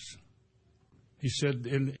beginnings. He said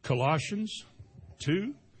in Colossians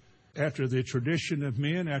 2, after the tradition of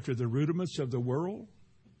men, after the rudiments of the world,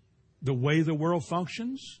 the way the world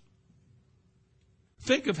functions.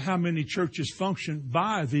 Think of how many churches function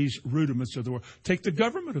by these rudiments of the world. Take the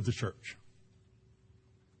government of the church.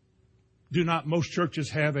 Do not most churches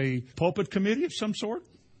have a pulpit committee of some sort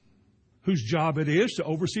whose job it is to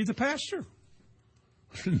oversee the pastor?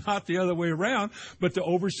 Not the other way around, but to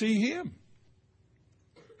oversee him.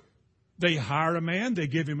 They hire a man. They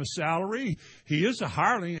give him a salary. He is a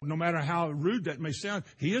hireling. No matter how rude that may sound,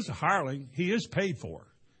 he is a hireling. He is paid for.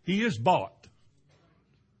 He is bought.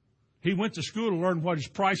 He went to school to learn what his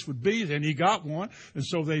price would be, and he got one. And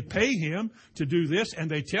so they pay him to do this, and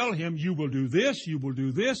they tell him, you will do this, you will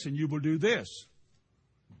do this, and you will do this.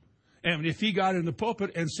 And if he got in the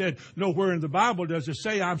pulpit and said, nowhere in the Bible does it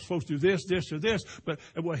say I'm supposed to do this, this, or this, but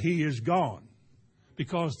well, he is gone.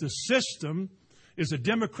 Because the system is a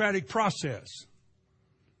democratic process.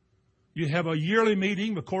 You have a yearly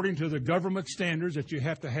meeting according to the government standards that you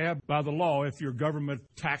have to have by the law if you're government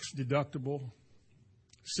tax deductible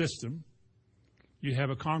system. You have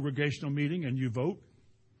a congregational meeting and you vote.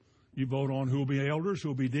 You vote on who will be elders, who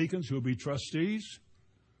will be deacons, who will be trustees.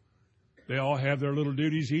 They all have their little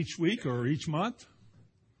duties each week or each month.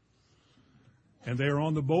 And they're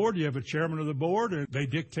on the board. You have a chairman of the board, and they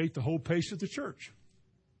dictate the whole pace of the church.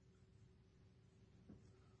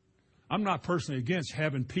 I'm not personally against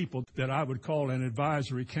having people that I would call an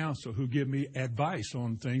advisory council who give me advice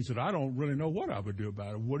on things that I don't really know what I would do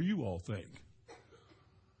about it. What do you all think?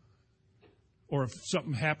 Or if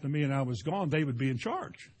something happened to me and I was gone, they would be in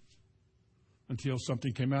charge. until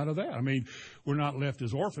something came out of that. I mean, we're not left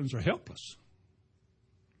as orphans or helpless.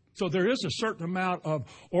 So there is a certain amount of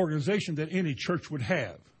organization that any church would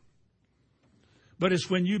have. But it's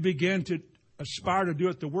when you begin to aspire to do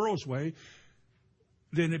it the world's way,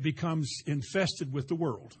 then it becomes infested with the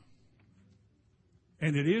world.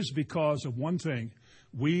 And it is because of one thing.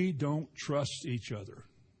 We don't trust each other.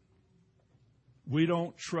 We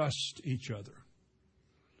don't trust each other.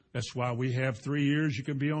 That's why we have 3 years you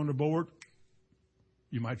can be on the board.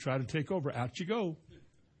 You might try to take over. Out you go.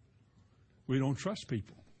 We don't trust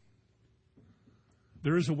people.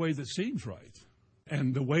 There is a way that seems right.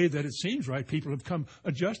 And the way that it seems right, people have come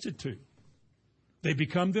adjusted to. They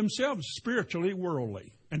become themselves spiritually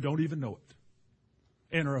worldly and don't even know it.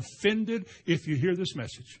 And are offended if you hear this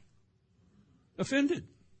message. Offended.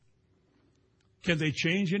 Can they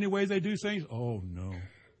change any way they do things? Oh, no.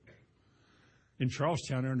 In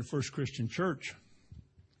Charlestown, there in the First Christian Church,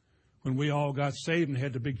 when we all got saved and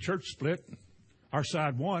had the big church split, our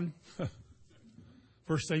side won.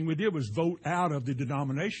 First thing we did was vote out of the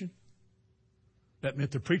denomination. That meant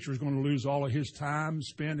the preacher was going to lose all of his time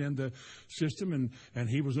spent in the system, and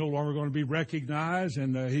he was no longer going to be recognized.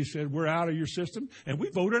 And he said, we're out of your system. And we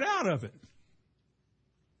voted out of it.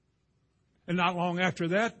 And not long after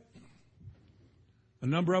that, a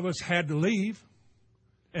number of us had to leave.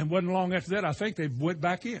 And wasn't long after that, I think they went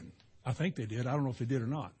back in. I think they did. I don't know if they did or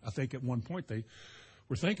not. I think at one point they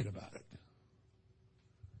were thinking about it.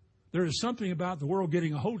 There is something about the world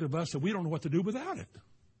getting a hold of us that we don't know what to do without it.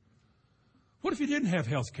 What if you didn't have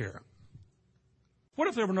health care? What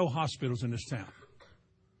if there were no hospitals in this town?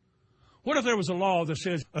 What if there was a law that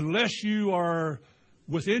says unless you are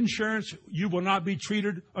with insurance, you will not be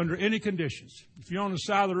treated under any conditions? If you're on the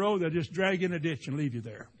side of the road, they'll just drag you in a ditch and leave you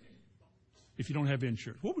there. If you don't have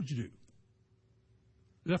insurance, what would you do?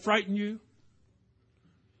 Does that frighten you?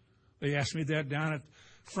 They asked me that down at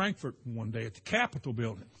Frankfurt one day at the Capitol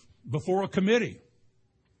building before a committee.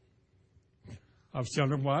 I was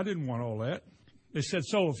telling them, well, I didn't want all that. They said,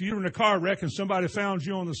 so if you were in a car wreck and somebody found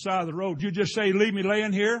you on the side of the road, you just say, leave me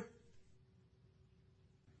laying here?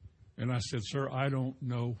 And I said, sir, I don't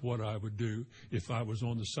know what I would do if I was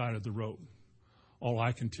on the side of the road. All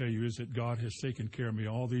I can tell you is that God has taken care of me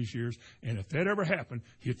all these years, and if that ever happened,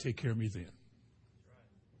 He'd take care of me then.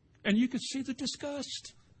 And you could see the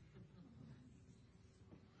disgust.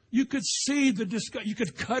 You could see the disgust. You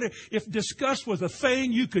could cut it. If disgust was a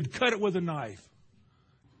thing, you could cut it with a knife.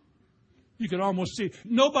 You could almost see.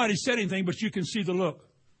 Nobody said anything, but you can see the look.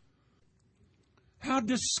 How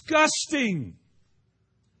disgusting.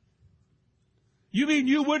 You mean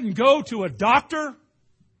you wouldn't go to a doctor?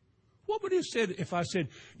 What would he have said if I said,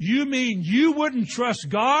 you mean you wouldn't trust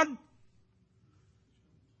God?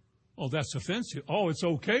 Oh, that's offensive. Oh, it's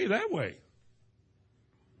okay that way.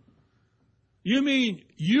 You mean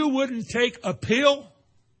you wouldn't take a pill?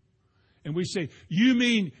 And we say, you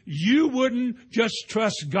mean you wouldn't just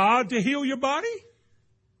trust God to heal your body?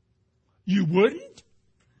 You wouldn't?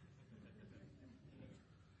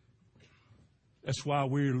 That's why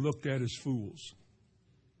we're looked at as fools.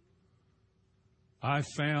 I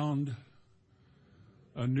found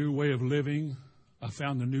a new way of living. I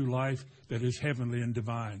found a new life that is heavenly and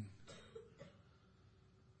divine.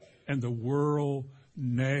 And the world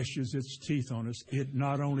gnashes its teeth on us. It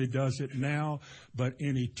not only does it now, but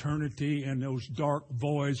in eternity and those dark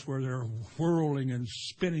voids where they're whirling and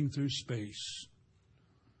spinning through space.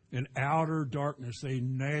 In outer darkness, they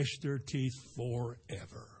gnash their teeth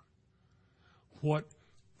forever. What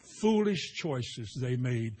foolish choices they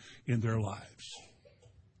made in their lives.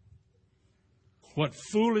 What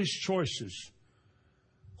foolish choices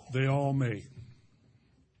they all made.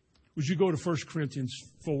 Would you go to 1 Corinthians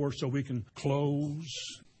 4 so we can close?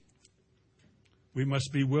 We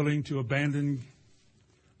must be willing to abandon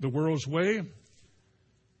the world's way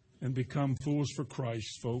and become fools for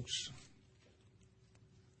Christ, folks.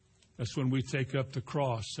 That's when we take up the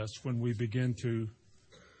cross. That's when we begin to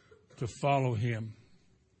follow Him.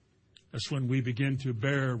 That's when we begin to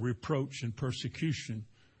bear reproach and persecution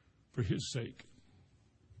for His sake.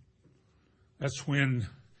 That's when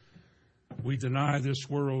we deny this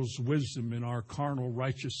world's wisdom in our carnal,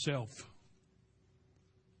 righteous self.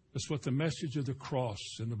 That's what the message of the cross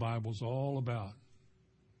in the Bible is all about.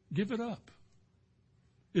 Give it up.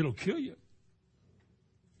 It'll kill you.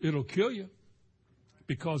 It'll kill you.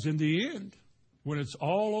 Because in the end, when it's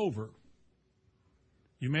all over,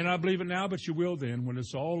 you may not believe it now, but you will then, when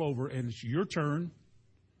it's all over and it's your turn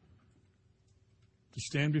to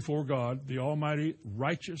stand before God, the Almighty,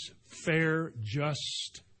 righteous, fair,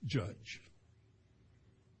 just Judge.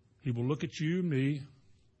 He will look at you and me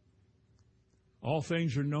All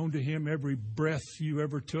things are known to him. Every breath you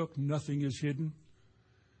ever took, nothing is hidden.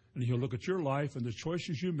 And he'll look at your life and the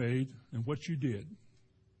choices you made and what you did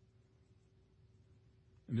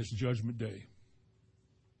in this judgment day.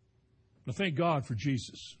 Now, thank God for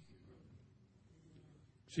Jesus.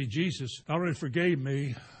 See, Jesus not only forgave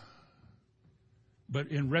me, but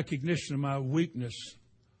in recognition of my weakness,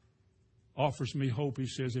 offers me hope. He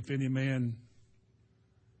says, if any man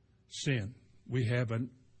sin, we have an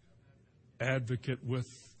advocate with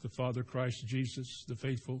the Father, Christ Jesus, the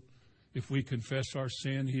faithful. If we confess our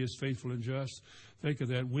sin, he is faithful and just. Think of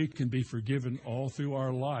that. We can be forgiven all through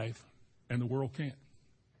our life, and the world can't.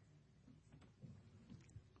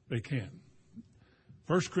 They can.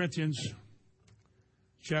 1 Corinthians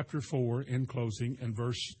chapter 4, in closing, and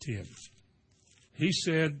verse 10. He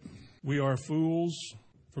said, we are fools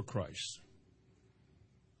for Christ.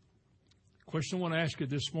 The question I want to ask you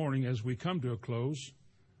this morning as we come to a close,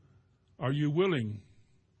 are you willing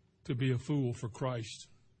to be a fool for Christ?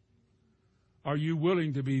 Are you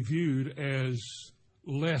willing to be viewed as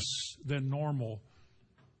less than normal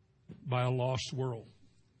by a lost world?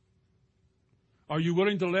 Are you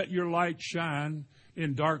willing to let your light shine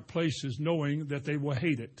in dark places knowing that they will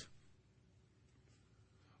hate it?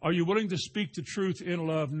 Are you willing to speak the truth in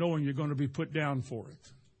love knowing you're going to be put down for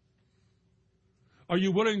it? Are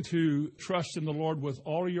you willing to trust in the Lord with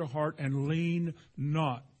all of your heart and lean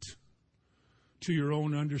not to your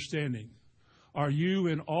own understanding? Are you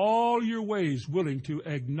in all your ways willing to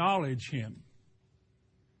acknowledge him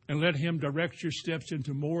and let him direct your steps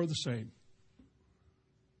into more of the same?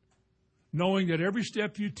 Knowing that every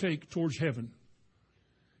step you take towards heaven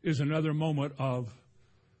is another moment of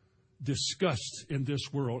disgust in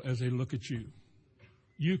this world as they look at you.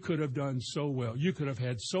 You could have done so well. You could have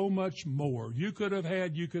had so much more. You could have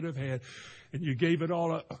had, and you gave it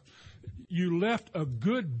all up. You left a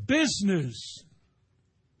good business.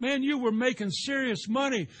 Man, you were making serious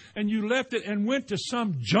money, and you left it and went to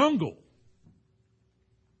some jungle.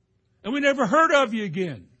 And we never heard of you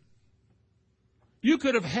again. You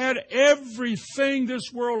could have had everything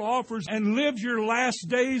this world offers and lived your last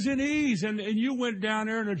days in ease. And you went down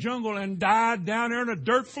there in the jungle and died down there on a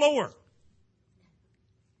dirt floor.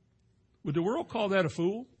 Would the world call that a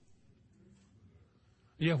fool?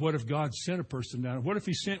 Yeah, what if God sent a person down there? What if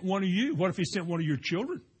he sent one of you? What if he sent one of your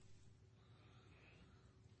children?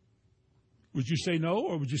 Would you say no,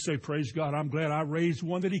 or would you say, praise God, I'm glad I raised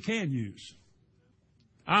one that he can use?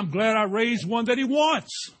 I'm glad I raised one that he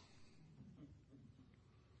wants.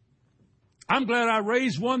 I'm glad I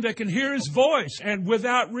raised one that can hear his voice and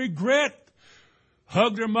without regret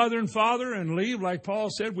hug their mother and father and leave. Like Paul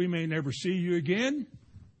said, we may never see you again.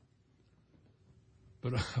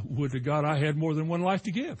 But would to God I had more than one life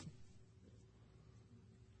to give.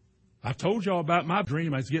 I told y'all about my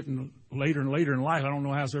dream. It's getting later and later in life. I don't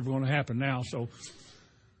know how it's ever going to happen now.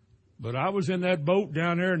 But I was in that boat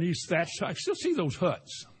down there in these thatched. I still see those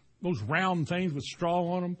huts, those round things with straw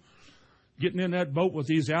on them. Getting in that boat with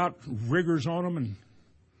these outriggers on them and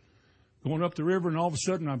going up the river, and all of a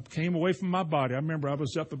sudden I came away from my body. I remember I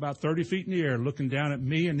was up about 30 feet in the air looking down at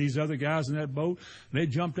me and these other guys in that boat. And they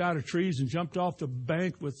jumped out of trees and jumped off the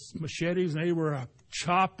bank with machetes, and they were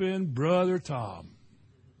chopping Brother Tom.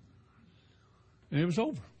 And it was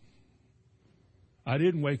over. I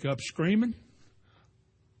didn't wake up screaming.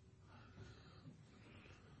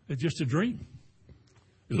 It's just a dream.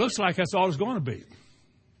 It looks like that's all it's going to be.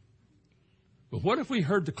 But what if we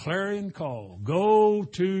heard the clarion call, go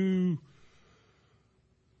to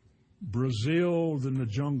Brazil in the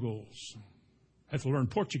jungles? I have to learn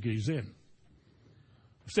Portuguese then.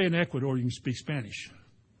 Stay in Ecuador, you can speak Spanish.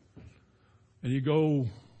 And you go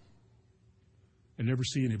and never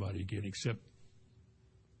see anybody again except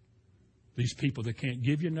these people that can't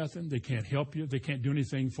give you nothing, they can't help you, they can't do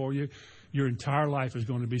anything for you. Your entire life is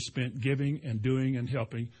going to be spent giving and doing and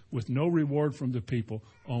helping with no reward from the people,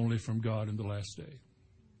 only from God in the last day.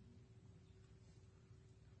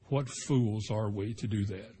 What fools are we to do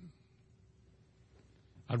that?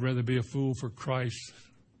 I'd rather be a fool for Christ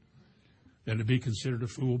than to be considered a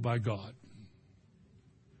fool by God.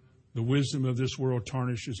 The wisdom of this world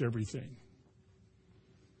tarnishes everything.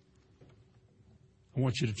 I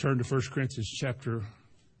want you to turn to 1 Corinthians chapter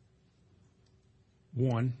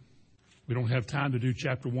 1. We don't have time to do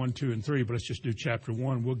chapter 1, 2, and 3, but let's just do chapter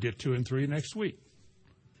 1. We'll get 2 and 3 next week.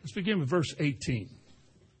 Let's begin with verse 18.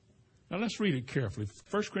 Now let's read it carefully.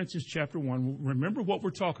 1 Corinthians chapter 1. Remember what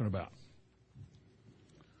we're talking about.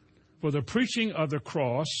 For the preaching of the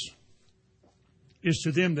cross is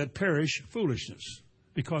to them that perish foolishness,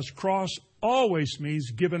 because cross always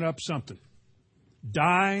means giving up something,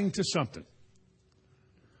 dying to something.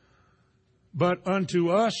 But unto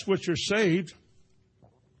us which are saved,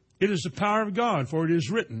 it is the power of God, for it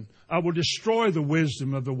is written, I will destroy the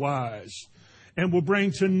wisdom of the wise, and will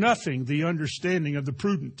bring to nothing the understanding of the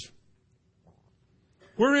prudent.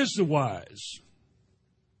 Where is the wise?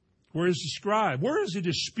 Where is the scribe? Where is the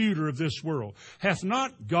disputer of this world? Hath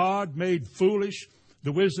not God made foolish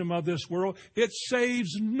the wisdom of this world? It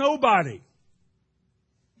saves nobody.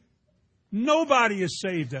 Nobody is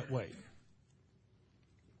saved that way.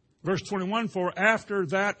 Verse 21, for after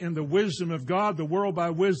that in the wisdom of God, the world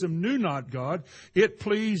by wisdom knew not God. It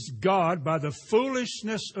pleased God by the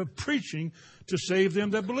foolishness of preaching to save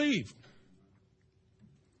them that believe.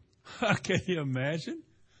 Can you imagine?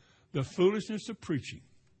 The foolishness of preaching.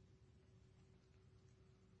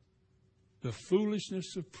 The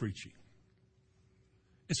foolishness of preaching.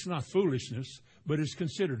 It's not foolishness, but it's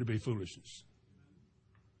considered to be foolishness.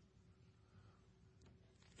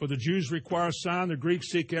 For the Jews require a sign, the Greeks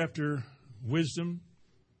seek after wisdom.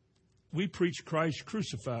 We preach Christ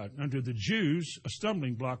crucified. Unto the Jews, a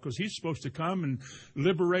stumbling block, because he's supposed to come and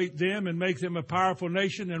liberate them and make them a powerful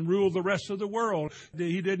nation and rule the rest of the world.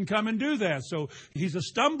 He didn't come and do that, so he's a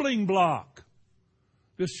stumbling block.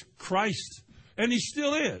 This Christ, and he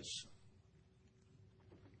still is.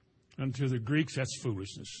 Unto the Greeks, that's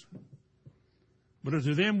foolishness. But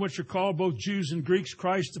unto them which are called both Jews and Greeks,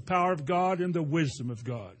 Christ, the power of God and the wisdom of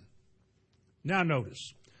God. Now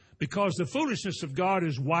notice, because the foolishness of God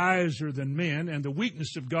is wiser than men, and the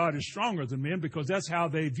weakness of God is stronger than men, because that's how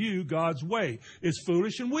they view God's way. It's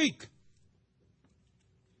foolish and weak.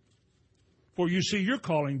 For you see your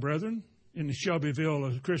calling, brethren, in the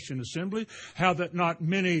Shelbyville Christian Assembly, how that not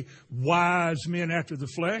many wise men after the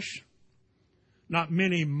flesh, not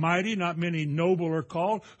many mighty, not many noble are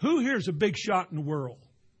called. Who here is a big shot in the world?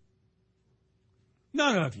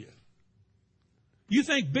 None of you. You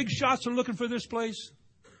think big shots are looking for this place?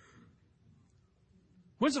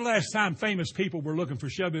 When's the last time famous people were looking for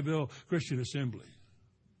Shelbyville Christian Assembly?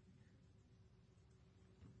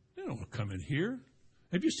 They don't come in here.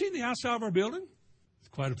 Have you seen the outside of our building? It's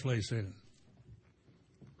quite a place, ain't it?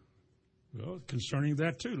 Well, concerning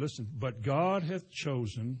that too, listen. But God hath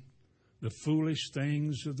chosen the foolish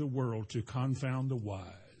things of the world to confound the wise.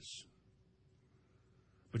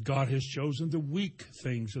 But God has chosen the weak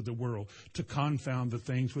things of the world to confound the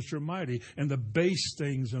things which are mighty, and the base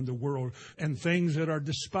things of the world, and things that are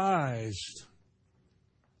despised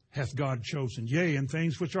hath God chosen. Yea, and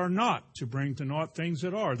things which are not, to bring to naught things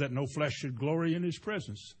that are, that no flesh should glory in his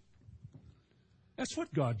presence. That's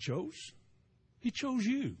what God chose. He chose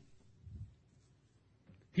you.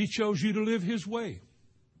 He chose you to live his way.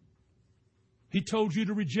 He told you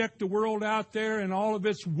to reject the world out there and all of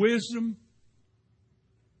its wisdom.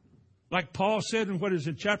 Like Paul said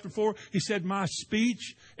in chapter 4, he said, my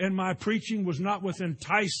speech and my preaching was not with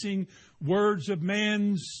enticing words of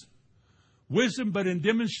man's wisdom, but in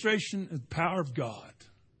demonstration of the power of God.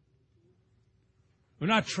 We're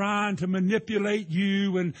not trying to manipulate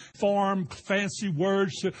you and form fancy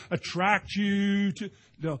words to attract you to.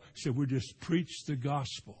 No, he said, we just preach the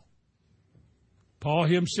gospel. Paul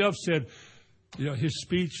himself said, his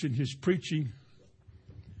speech and his preaching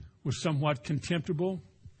was somewhat contemptible.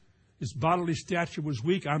 His bodily stature was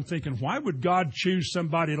weak. I'm thinking, why would God choose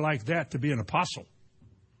somebody like that to be an apostle?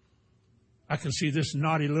 I can see this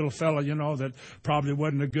naughty little fellow, that probably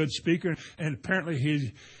wasn't a good speaker. And apparently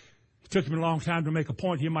he took him a long time to make a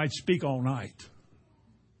point he might speak all night.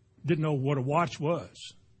 Didn't know what a watch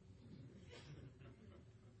was.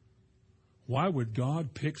 Why would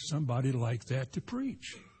God pick somebody like that to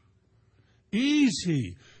preach?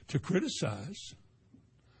 Easy to criticize.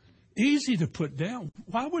 Easy to put down.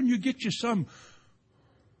 Why wouldn't you get you some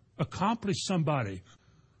accomplished somebody?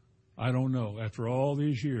 I don't know. After all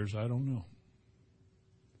these years, I don't know.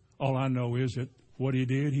 All I know is that what he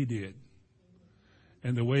did, he did.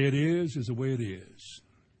 And the way it is the way it is.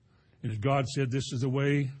 And if God said this is the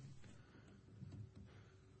way,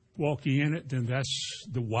 walk ye in it, then that's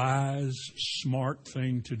the wise, smart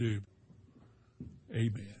thing to do.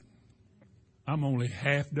 Amen. I'm only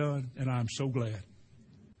half done, and I'm so glad.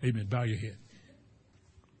 Amen. Bow your head.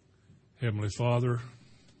 Heavenly Father,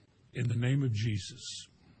 in the name of Jesus,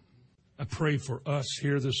 I pray for us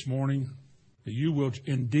here this morning that you will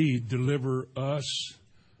indeed deliver us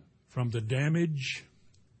from the damage,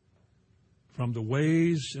 from the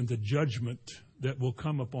ways and the judgment that will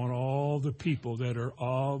come upon all the people that are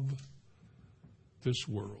of this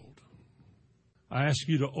world. I ask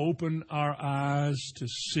you to open our eyes to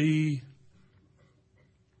see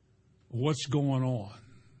what's going on,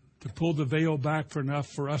 to pull the veil back for enough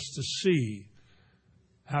for us to see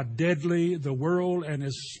how deadly the world and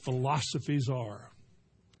its philosophies are,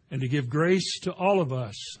 and to give grace to all of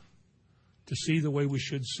us to see the way we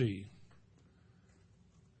should see,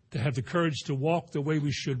 to have the courage to walk the way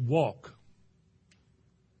we should walk,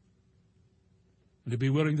 and to be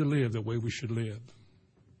willing to live the way we should live.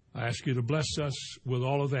 I ask you to bless us with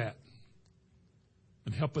all of that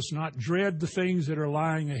and help us not dread the things that are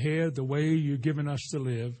lying ahead, the way you've given us to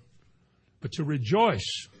live, but to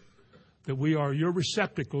rejoice that we are your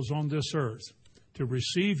receptacles on this earth to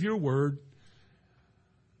receive your word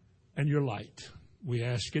and your light. We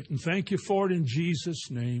ask it and thank you for it in Jesus'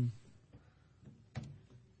 name.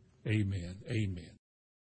 Amen. Amen.